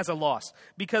everything as a loss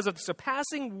because of the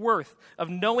surpassing worth of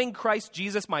knowing Christ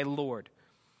Jesus my Lord.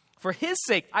 For his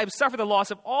sake, I have suffered the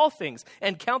loss of all things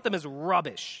and count them as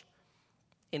rubbish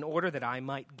in order that I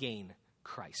might gain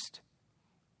Christ.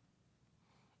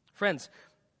 Friends,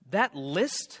 that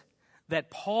list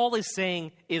that Paul is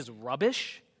saying is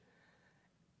rubbish,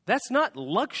 that's not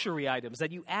luxury items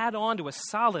that you add on to a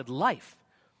solid life.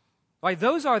 Right?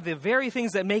 Those are the very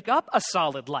things that make up a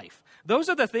solid life. Those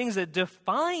are the things that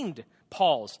defined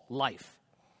Paul's life.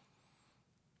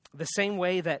 The same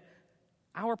way that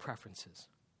our preferences,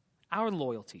 our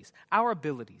loyalties, our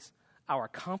abilities, our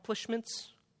accomplishments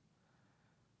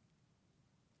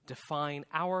define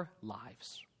our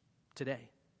lives today.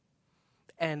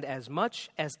 And as much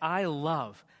as I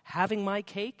love having my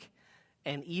cake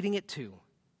and eating it too,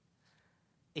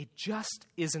 it just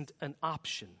isn't an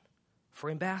option for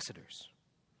ambassadors.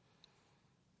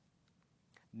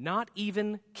 Not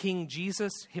even King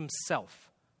Jesus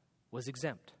himself was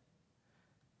exempt.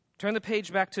 Turn the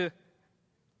page back to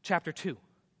chapter 2,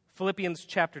 Philippians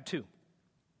chapter 2. All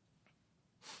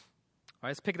right,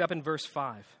 let's pick it up in verse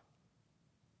 5.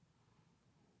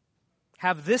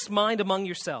 Have this mind among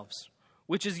yourselves,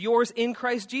 which is yours in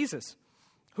Christ Jesus,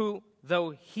 who,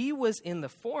 though he was in the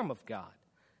form of God,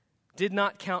 did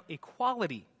not count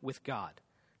equality with God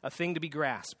a thing to be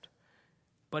grasped,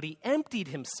 but he emptied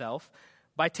himself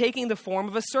by taking the form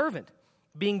of a servant,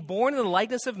 being born in the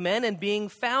likeness of men and being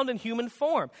found in human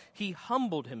form. He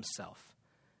humbled himself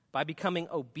by becoming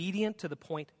obedient to the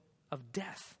point of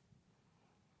death.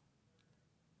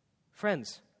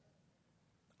 Friends,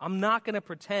 I'm not going to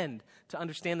pretend to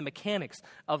understand the mechanics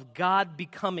of God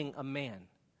becoming a man.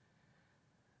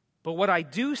 But what I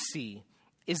do see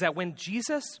is that when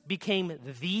Jesus became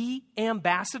the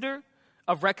ambassador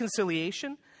of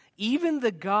reconciliation, even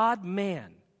the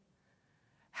God-man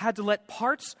had to let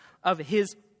parts of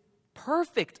his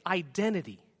perfect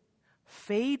identity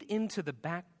fade into the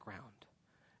background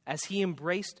as he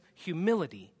embraced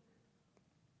humility.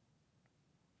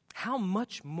 How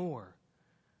much more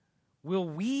will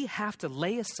we have to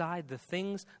lay aside the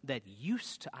things that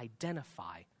used to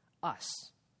identify us?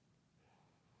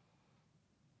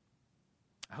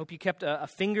 I hope you kept a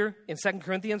finger in 2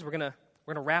 Corinthians. We're gonna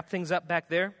wrap things up back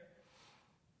there.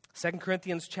 2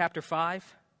 Corinthians chapter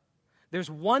 5. There's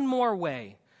one more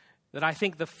way that I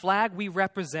think the flag we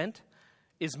represent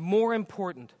is more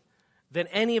important than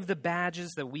any of the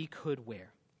badges that we could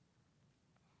wear.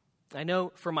 I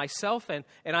know for myself, and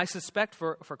I suspect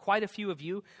for quite a few of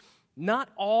you, not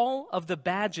all of the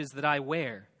badges that I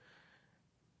wear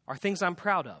are things I'm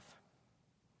proud of.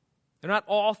 They're not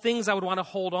all things I would want to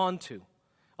hold on to.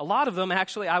 A lot of them,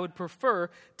 actually, I would prefer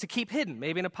to keep hidden,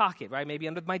 maybe in a pocket, right? Maybe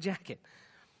under my jacket.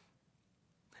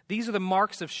 These are the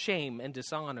marks of shame and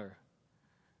dishonor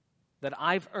that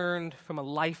I've earned from a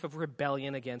life of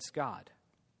rebellion against God.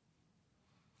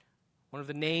 One of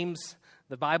the names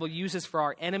the Bible uses for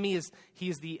our enemy is he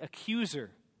is the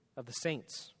accuser of the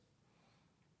saints.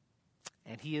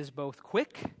 And he is both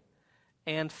quick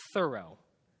and thorough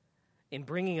in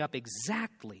bringing up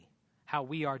exactly how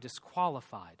we are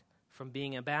disqualified from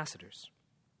being ambassadors.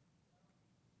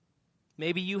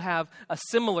 Maybe you have a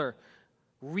similar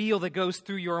reel that goes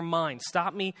through your mind.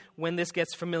 Stop me when this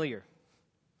gets familiar.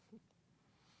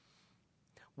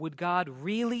 Would God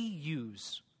really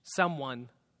use someone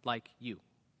like you?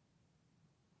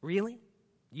 Really?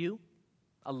 You?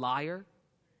 A liar?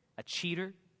 A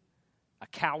cheater? A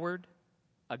coward?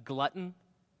 A glutton?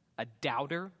 A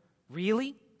doubter?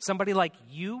 Really? Somebody like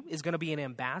you is going to be an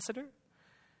ambassador?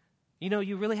 You know,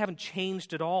 you really haven't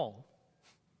changed at all.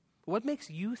 What makes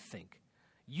you think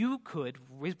you could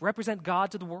represent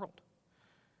God to the world?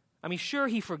 I mean, sure,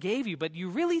 he forgave you, but you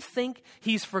really think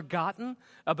he's forgotten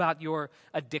about your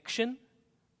addiction,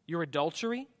 your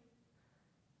adultery,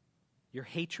 your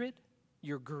hatred,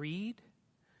 your greed,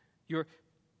 you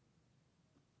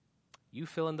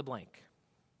fill in the blank.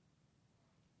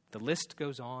 The list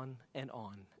goes on and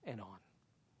on and on.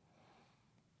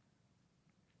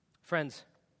 Friends,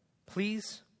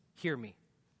 please hear me.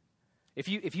 If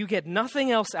you get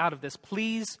nothing else out of this,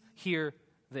 please hear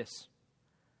this.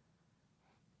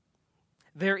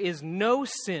 There is no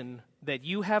sin that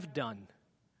you have done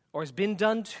or has been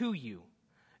done to you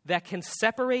that can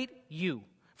separate you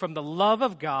from the love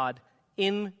of God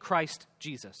in Christ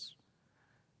Jesus.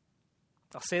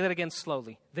 I'll say that again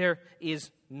slowly. There is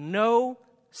no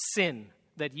sin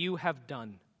that you have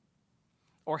done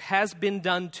or has been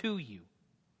done to you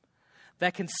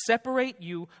that can separate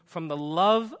you from the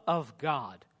love of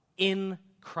God in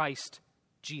Christ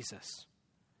Jesus.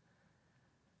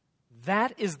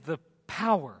 That is the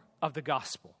power of the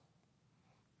gospel.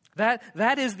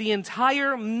 That is the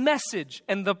entire message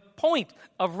and the point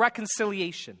of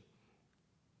reconciliation.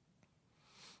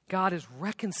 God is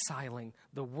reconciling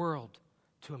the world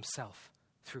to himself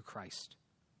through Christ.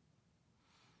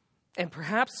 And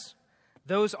perhaps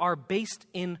those are based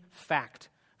in fact.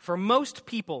 For most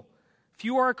people, if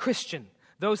you are a Christian,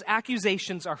 those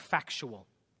accusations are factual.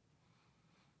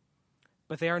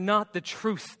 But they are not the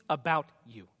truth about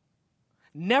you.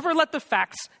 Never let the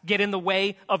facts get in the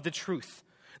way of the truth.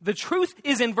 The truth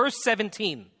is in verse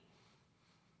 17.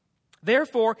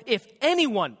 Therefore, if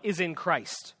anyone is in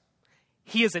Christ,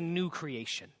 he is a new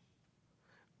creation.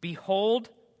 Behold,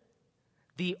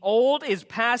 the old is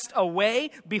passed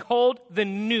away. Behold, the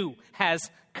new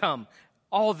has come.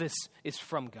 All this is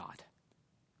from God.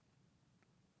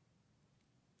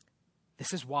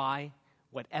 This is why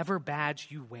whatever badge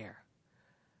you wear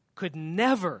could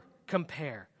never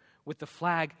compare with the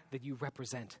flag that you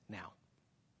represent now.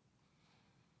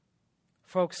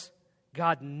 Folks,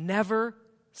 God never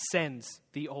sends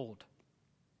the old.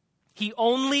 He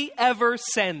only ever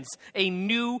sends a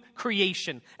new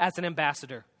creation as an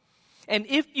ambassador. And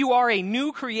if you are a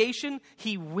new creation,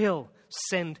 he will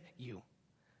send you.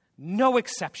 No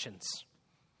exceptions.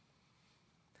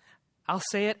 I'll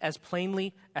say it as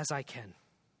plainly as I can.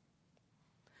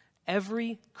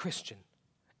 Every Christian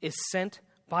is sent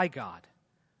by God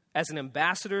as an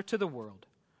ambassador to the world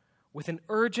with an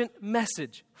urgent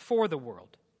message for the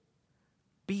world.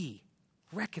 Be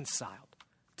reconciled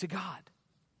to God.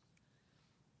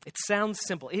 It sounds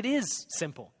simple. It is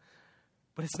simple,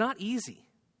 but it's not easy.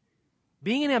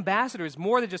 Being an ambassador is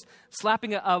more than just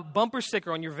slapping a bumper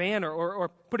sticker on your van or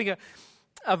putting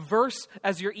a verse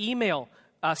as your email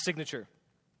signature.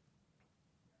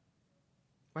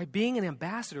 Right? Being an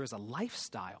ambassador is a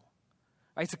lifestyle.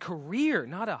 Right? It's a career,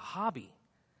 not a hobby.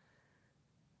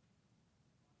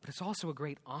 But it's also a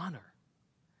great honor,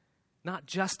 not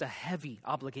just a heavy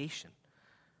obligation.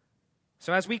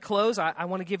 So as we close, I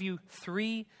want to give you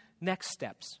 3 next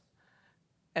steps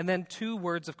and then 2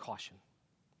 words of caution.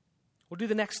 We'll do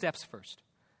the next steps first.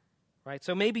 Right?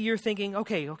 So maybe you're thinking,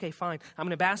 okay, fine. I'm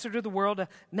an ambassador to the world.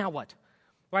 Now what?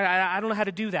 Right? I don't know how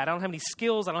to do that. I don't have any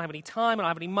skills. I don't have any time. I don't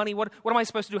have any money. What am I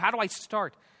supposed to do? How do I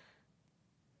start?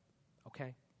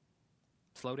 Okay.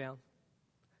 Slow down.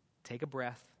 Take a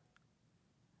breath.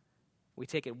 We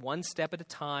take it one step at a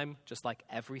time, just like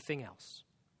everything else.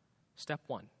 Step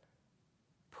 1,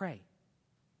 pray.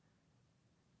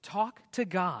 Talk to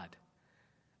God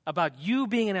about you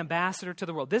being an ambassador to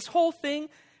the world. This whole thing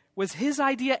was his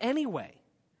idea anyway.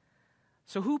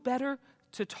 So who better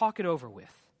to talk it over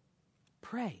with?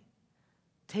 Pray.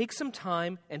 Take some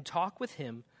time and talk with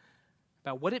him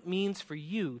about what it means for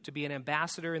you to be an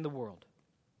ambassador in the world.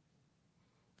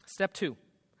 Step 2.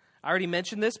 I already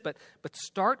mentioned this, but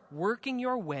start working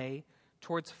your way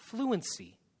towards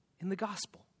fluency in the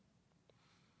gospel.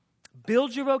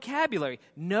 Build your vocabulary.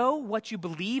 Know what you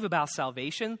believe about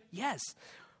salvation, yes,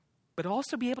 but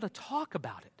also be able to talk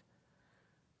about it.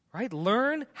 Right?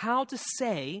 Learn how to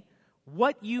say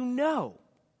what you know.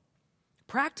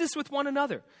 Practice with one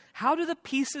another. How do the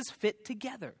pieces fit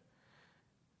together?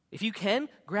 If you can,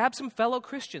 grab some fellow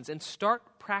Christians and start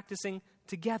practicing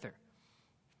together.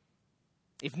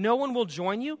 If no one will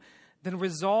join you, then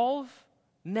resolve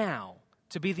now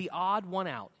to be the odd one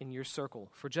out in your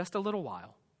circle for just a little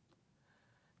while.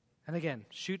 And again,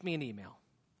 shoot me an email.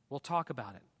 We'll talk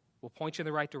about it. We'll point you in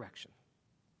the right direction.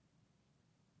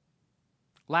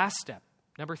 Last step,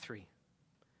 number 3,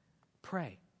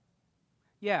 pray.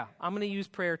 Yeah, I'm going to use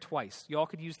prayer twice. Y'all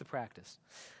could use the practice.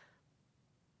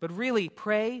 But really,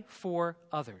 pray for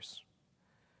others.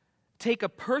 Take a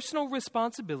personal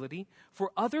responsibility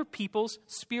for other people's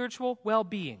spiritual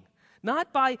well-being.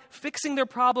 Not by fixing their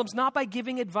problems, not by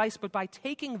giving advice, but by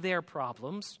taking their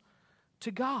problems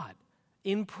to God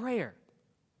in prayer.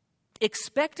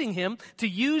 Expecting him to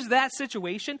use that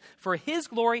situation for his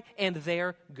glory and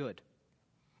their good.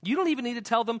 You don't even need to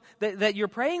tell them that you're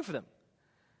praying for them.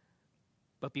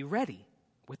 But be ready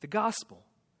with the gospel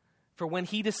for when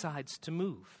he decides to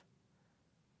move.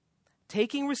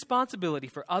 Taking responsibility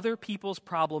for other people's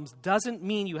problems doesn't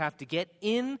mean you have to get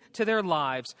into their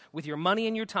lives with your money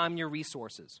and your time and your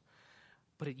resources.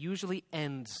 But it usually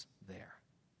ends there.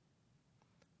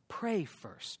 Pray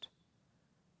first.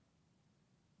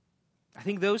 I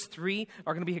think those 3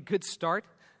 are going to be a good start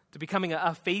to becoming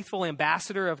a faithful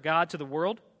ambassador of God to the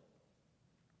world.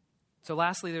 So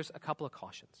lastly, there's a couple of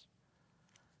cautions.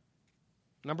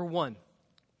 Number 1,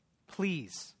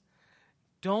 please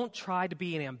don't try to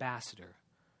be an ambassador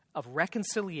of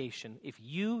reconciliation if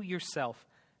you yourself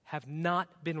have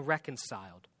not been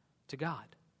reconciled to God.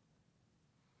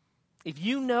 If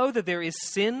you know that there is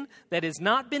sin that has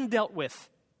not been dealt with,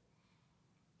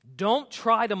 don't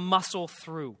try to muscle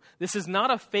through. This is not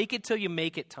a fake it till you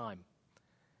make it time.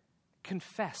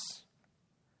 Confess.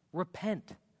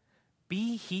 Repent.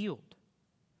 Be healed.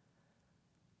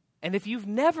 And if you've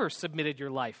never submitted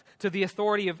your life to the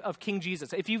authority of King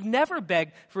Jesus, if you've never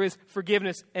begged for his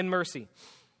forgiveness and mercy,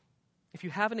 if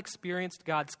you haven't experienced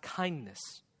God's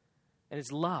kindness and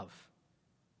his love,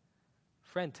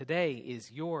 friend, today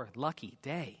is your lucky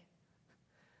day.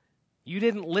 You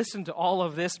didn't listen to all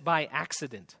of this by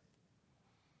accident.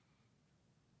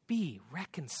 Be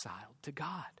reconciled to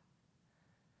God.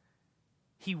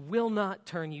 He will not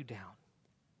turn you down.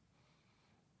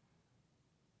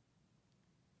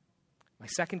 My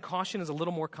second caution is a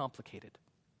little more complicated.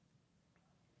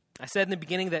 I said in the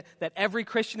beginning that every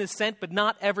Christian is sent, but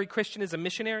not every Christian is a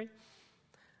missionary.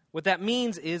 What that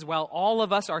means is while all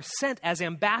of us are sent as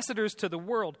ambassadors to the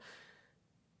world,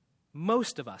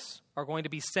 most of us are going to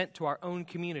be sent to our own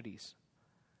communities,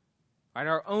 right?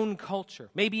 Our own culture,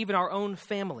 maybe even our own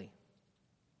family.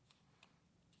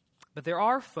 But there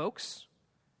are folks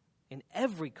in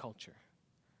every culture,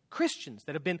 Christians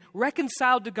that have been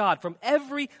reconciled to God from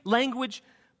every language,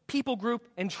 people group,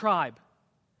 and tribe.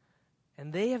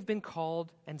 And they have been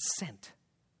called and sent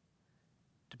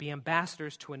to be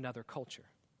ambassadors to another culture.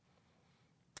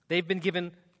 They've been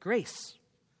given grace.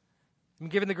 Been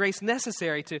given the grace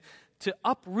necessary to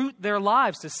uproot their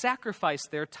lives, to sacrifice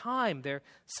their time, their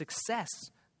success,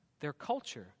 their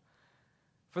culture,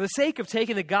 for the sake of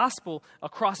taking the gospel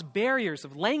across barriers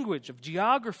of language, of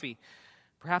geography,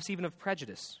 perhaps even of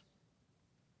prejudice.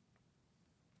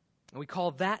 And we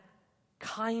call that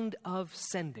kind of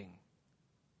sending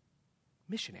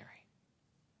missionary.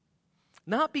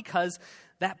 Not because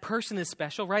that person is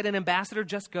special, right? An ambassador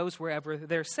just goes wherever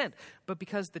they're sent, but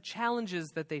because the challenges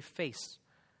that they face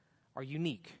are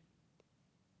unique.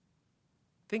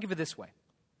 Think of it this way.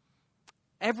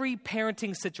 Every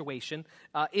parenting situation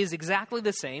is exactly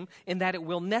the same in that it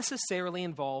will necessarily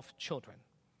involve children,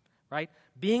 right?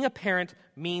 Being a parent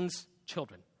means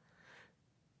children.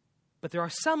 But there are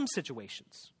some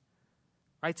situations,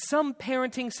 right? Some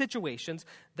parenting situations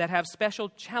that have special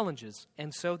challenges,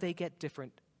 and so they get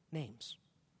different names.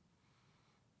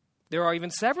 There are even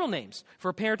several names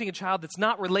for parenting a child that's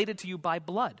not related to you by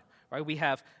blood, right? We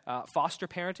have foster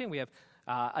parenting, we have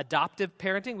adoptive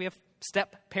parenting, we have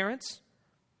step parents.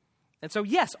 And so,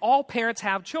 yes, all parents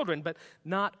have children, but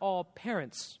not all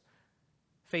parents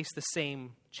face the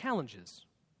same challenges.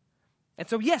 And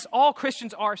so, yes, all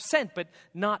Christians are sent, but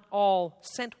not all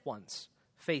sent ones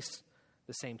face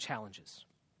the same challenges.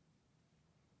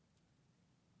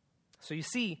 So you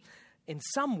see, in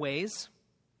some ways,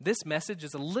 this message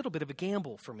is a little bit of a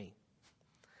gamble for me.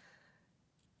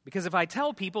 Because if I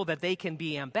tell people that they can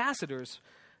be ambassadors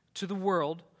to the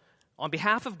world on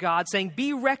behalf of God, saying,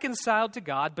 be reconciled to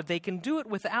God, but they can do it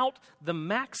without the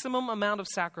maximum amount of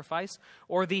sacrifice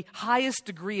or the highest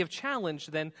degree of challenge,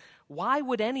 then why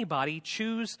would anybody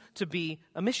choose to be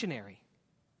a missionary?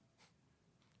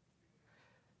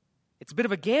 It's a bit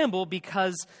of a gamble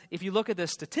because if you look at the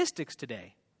statistics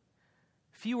today,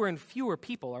 fewer and fewer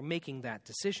people are making that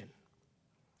decision.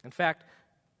 In fact,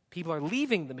 people are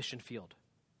leaving the mission field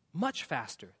much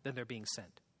faster than they're being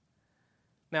sent.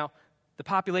 Now, the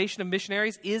population of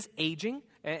missionaries is aging,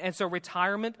 and so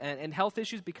retirement and health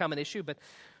issues become an issue, but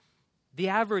the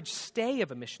average stay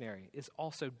of a missionary is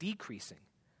also decreasing.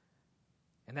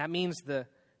 And that means the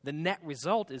net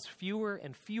result is fewer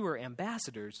and fewer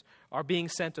ambassadors are being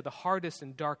sent to the hardest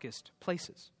and darkest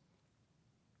places.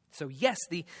 So yes,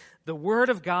 the Word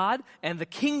of God and the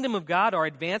kingdom of God are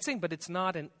advancing, but it's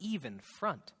not an even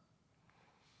front.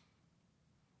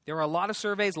 There are a lot of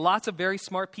surveys, lots of very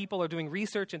smart people are doing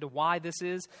research into why this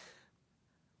is.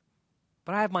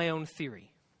 But I have my own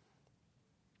theory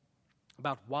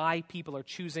about why people are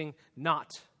choosing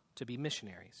not to be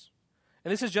missionaries.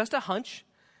 And this is just a hunch,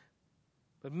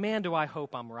 but man, do I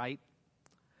hope I'm right,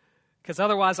 because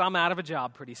otherwise I'm out of a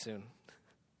job pretty soon.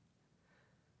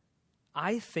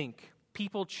 I think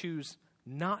people choose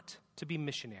not to be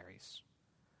missionaries,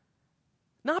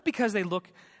 not because they look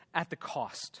at the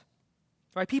cost.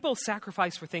 Right? People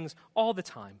sacrifice for things all the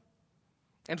time.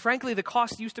 And frankly, the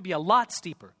cost used to be a lot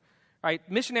steeper. Right?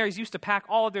 Missionaries used to pack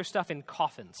all of their stuff in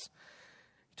coffins.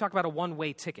 You talk about a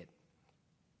one-way ticket.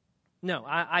 No,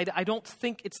 I don't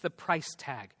think it's the price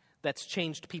tag that's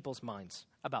changed people's minds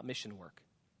about mission work.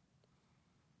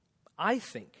 I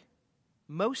think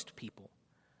most people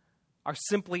are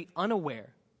simply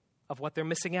unaware of what they're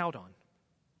missing out on.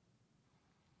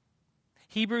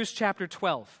 Hebrews chapter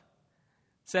 12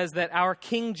 says that our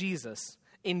King Jesus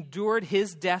endured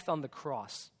his death on the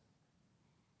cross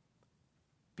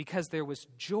because there was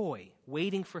joy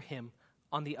waiting for him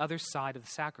on the other side of the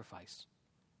sacrifice.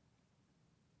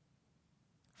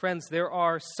 Friends, there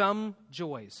are some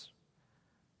joys,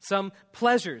 some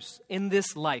pleasures in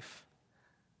this life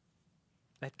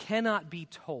that cannot be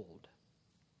told.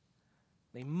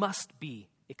 They must be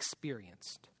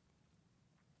experienced.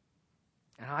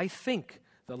 And I think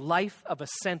the life of a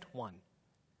sent one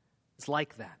is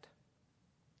like that.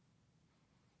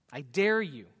 I dare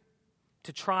you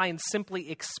to try and simply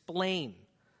explain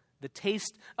the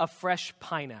taste of fresh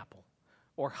pineapple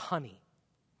or honey.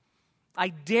 I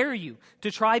dare you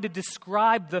to try to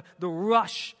describe the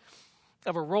rush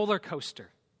of a roller coaster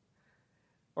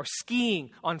or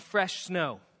skiing on fresh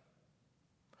snow.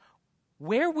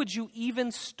 Where would you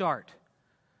even start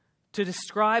to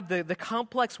describe the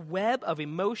complex web of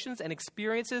emotions and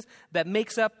experiences that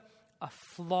makes up a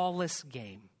flawless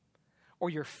game or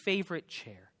your favorite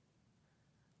chair?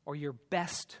 or your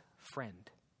best friend.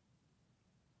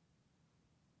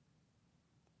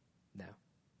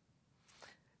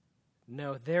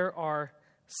 No, there are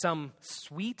some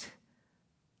sweet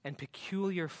and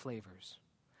peculiar flavors,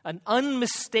 an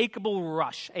unmistakable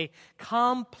rush, a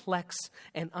complex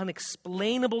and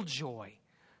unexplainable joy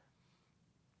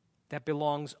that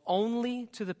belongs only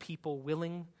to the people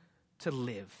willing to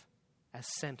live as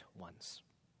sent ones.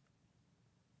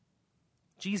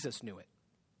 Jesus knew it.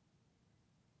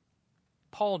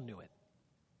 Paul knew it.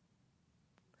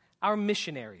 Our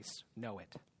missionaries know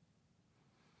it.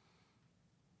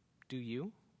 Do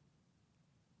you?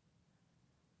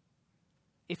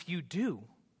 If you do,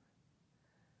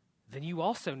 then you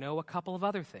also know a couple of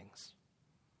other things.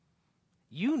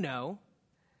 You know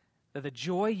that the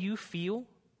joy you feel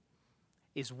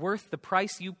is worth the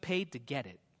price you paid to get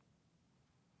it.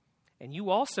 And you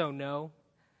also know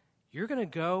you're going to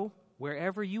go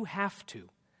wherever you have to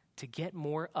get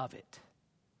more of it.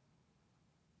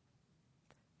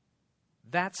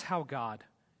 That's how God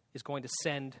is going to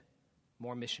send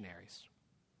more missionaries.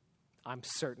 I'm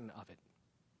certain of it.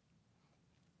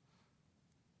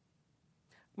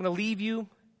 I'm going to leave you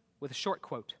with a short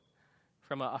quote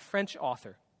from a French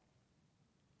author.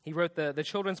 He wrote the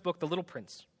children's book, The Little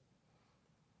Prince.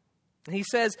 And he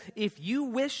says, if you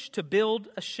wish to build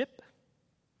a ship,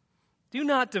 do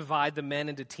not divide the men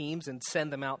into teams and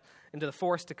send them out into the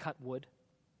forest to cut wood.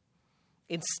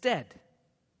 Instead,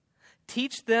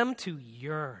 teach them to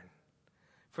yearn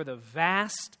for the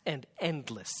vast and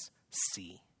endless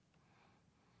sea.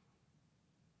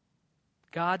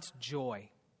 God's joy,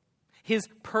 his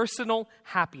personal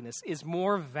happiness, is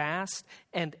more vast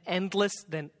and endless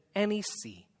than any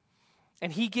sea.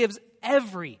 And he gives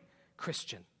every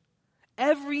Christian,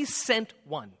 every sent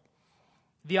one,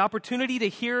 the opportunity to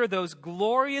hear those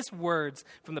glorious words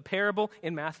from the parable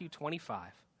in Matthew 25.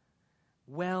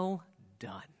 Well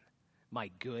done,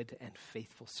 my good and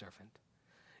faithful servant.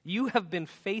 You have been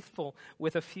faithful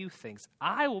with a few things.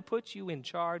 I will put you in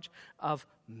charge of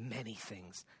many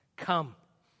things. Come,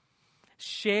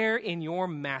 share in your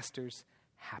master's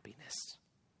happiness.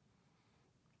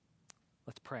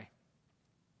 Let's pray.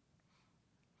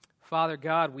 Father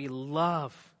God, we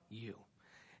love you.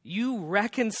 You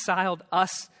reconciled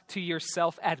us to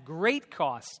yourself at great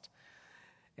cost,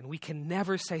 and we can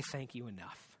never say thank you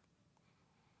enough.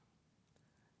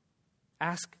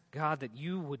 Ask God that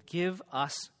you would give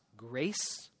us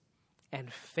grace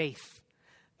and faith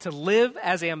to live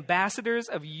as ambassadors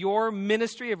of your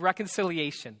ministry of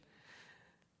reconciliation.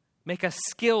 Make us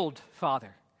skilled,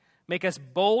 Father. Make us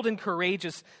bold and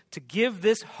courageous to give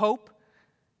this hope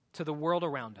to the world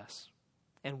around us.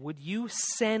 And would you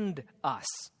send us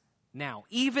now,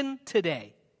 even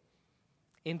today,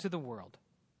 into the world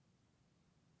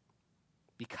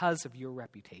because of your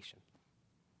reputation?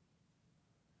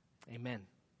 Amen.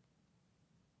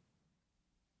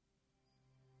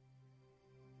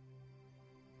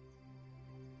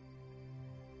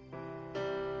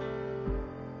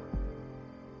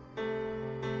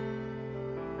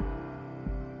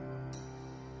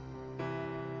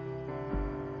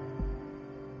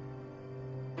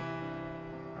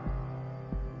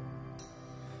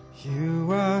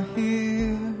 You are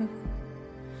here,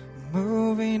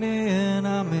 moving in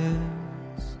our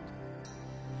midst.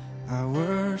 I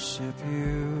worship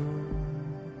you.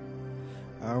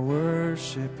 I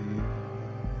worship you.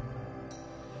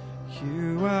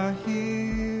 You are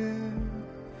here,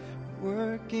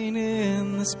 working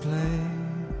in this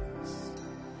place.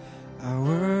 I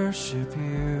worship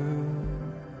you.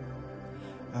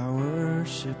 I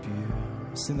worship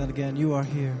you. Sing that again. You are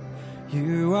here.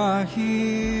 You are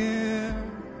here,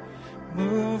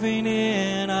 moving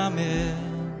in our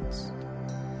midst.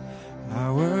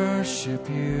 I worship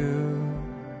you.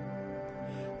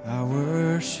 I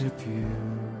worship you.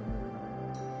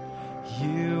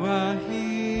 You are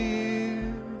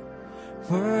here,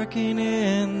 working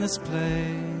in this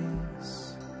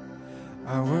place.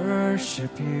 I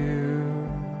worship you.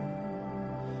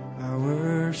 I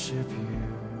worship you.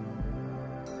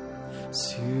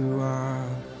 So you are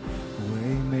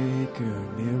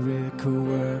Waymaker, miracle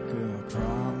worker,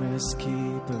 promise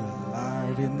keeper,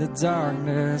 light in the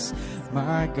darkness.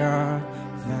 My God,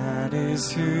 that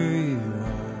is who you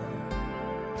are.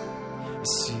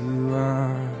 Yes, you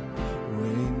are.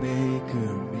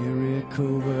 Waymaker,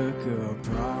 miracle worker,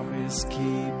 promise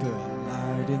keeper,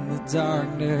 light in the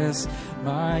darkness.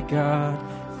 My God,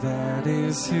 that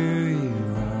is who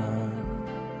you are.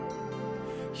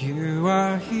 You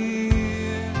are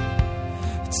here,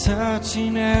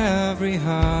 touching every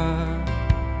heart.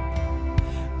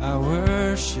 I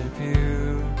worship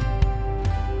you.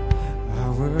 I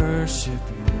worship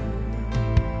you.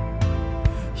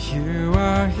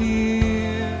 are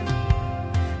here,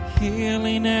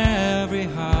 healing every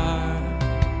heart.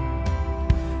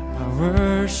 I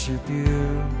worship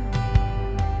you.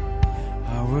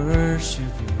 I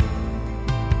worship you.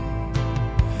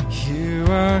 You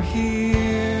are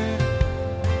here,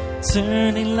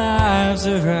 turning lives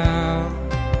around.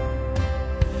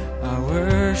 I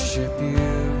worship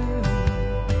you.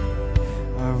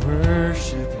 I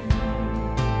worship you.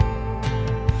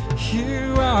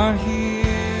 You are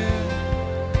here,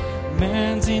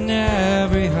 mending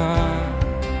every heart.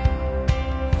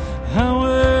 I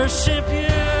worship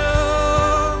you.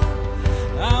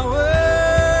 I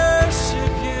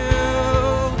worship you.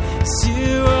 'Cause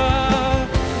you are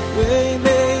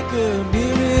waymaker,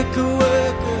 miracle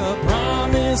worker,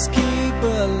 promise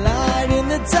keeper, light in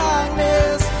the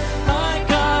darkness. My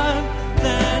God,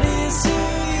 that is who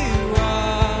you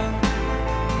are.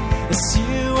 Yes,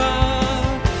 you are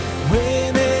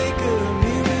waymaker,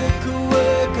 miracle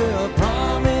worker,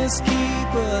 promise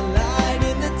keeper, light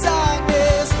in the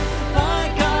darkness. My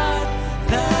God,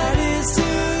 that is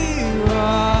who you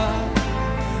are.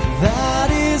 That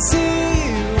is who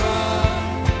you are.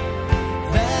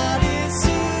 That is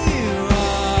who you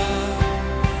are.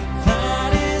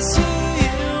 That is who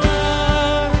you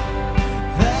are.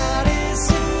 That is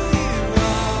who you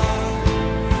are.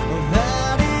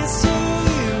 That is who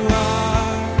you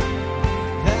are.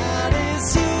 That is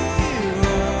who you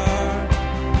are.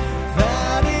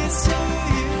 That is who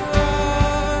you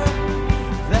are.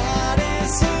 That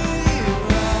is who you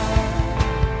are.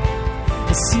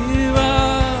 Yes, you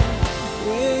are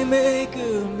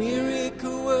waymaker,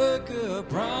 miracle worker,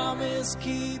 promise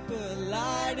keeper,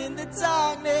 light in the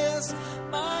darkness.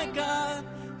 My God,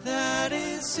 that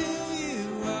is who you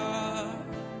are.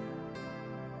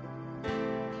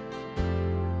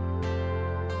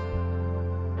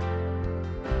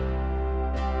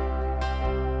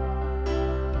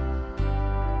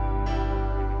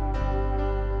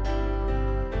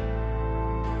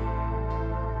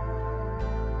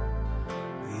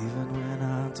 Even when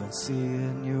I don't see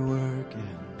it, you're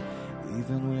working.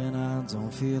 Even when I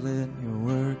don't feel it, you're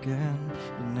working.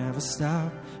 You never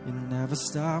stop, you never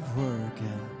stop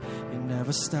working. You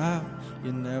never stop,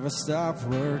 you never stop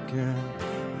working.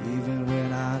 Even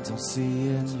when I don't see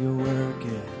it, you're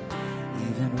working.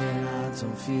 Even when I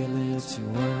don't feel it,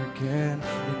 you're working.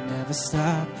 You never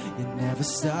stop, you never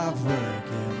stop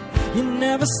working. You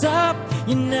never stop,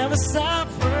 you never stop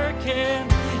working.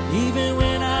 Even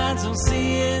when I don't see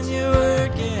it, you're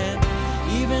working.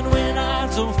 Even when I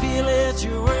don't feel it,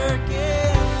 you're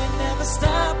working. You never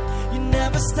stop, you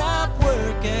never stop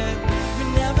working. You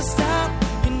never stop,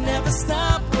 you never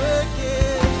stop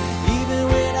working. Even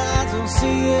when I don't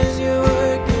see it, you're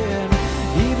working.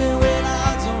 Even when I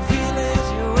don't feel it,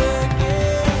 you're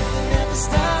working. You never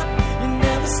stop, you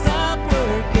never stop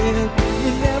working.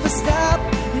 You never stop,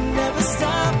 you never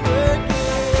stop working.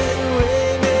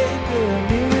 Waymaker,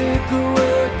 miracle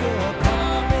worker,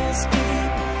 promise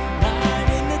keep, light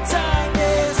in the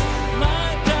darkness. My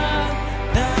God,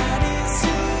 that is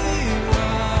who you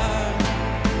are.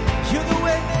 You're the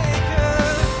waymaker,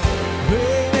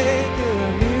 waymaker,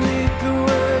 miracle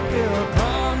worker,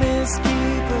 promise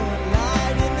keeper,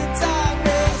 light in the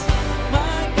darkness.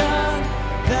 My God,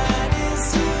 that is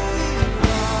who you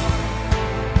are.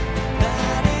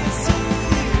 That is who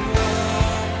you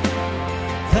are.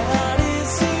 That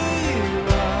is who you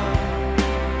are.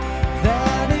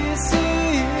 That is who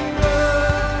you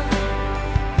are.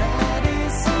 That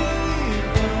is who you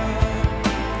are.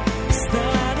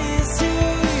 That is who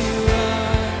you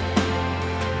are.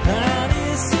 That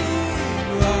is who you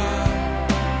are.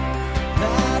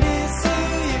 That is who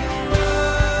you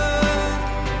are.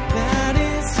 That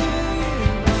is who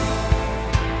you are.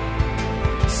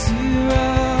 'Cause you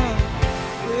are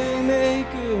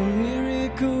waymaker,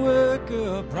 miracle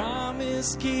worker, promise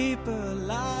keeper,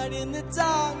 light in the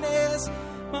darkness.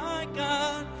 My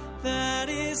God, that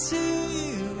is who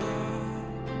you are.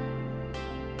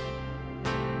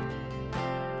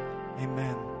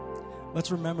 Amen.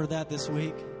 Let's remember that this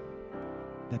week.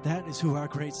 That is who our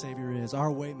great Savior is,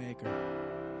 our way maker.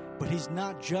 But he's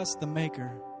not just the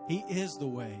maker. He is the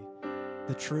way,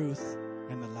 the truth,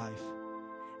 and the life.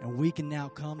 And we can now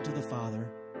come to the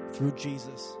Father through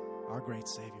Jesus, our great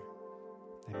Savior.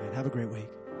 Amen. Have a great week.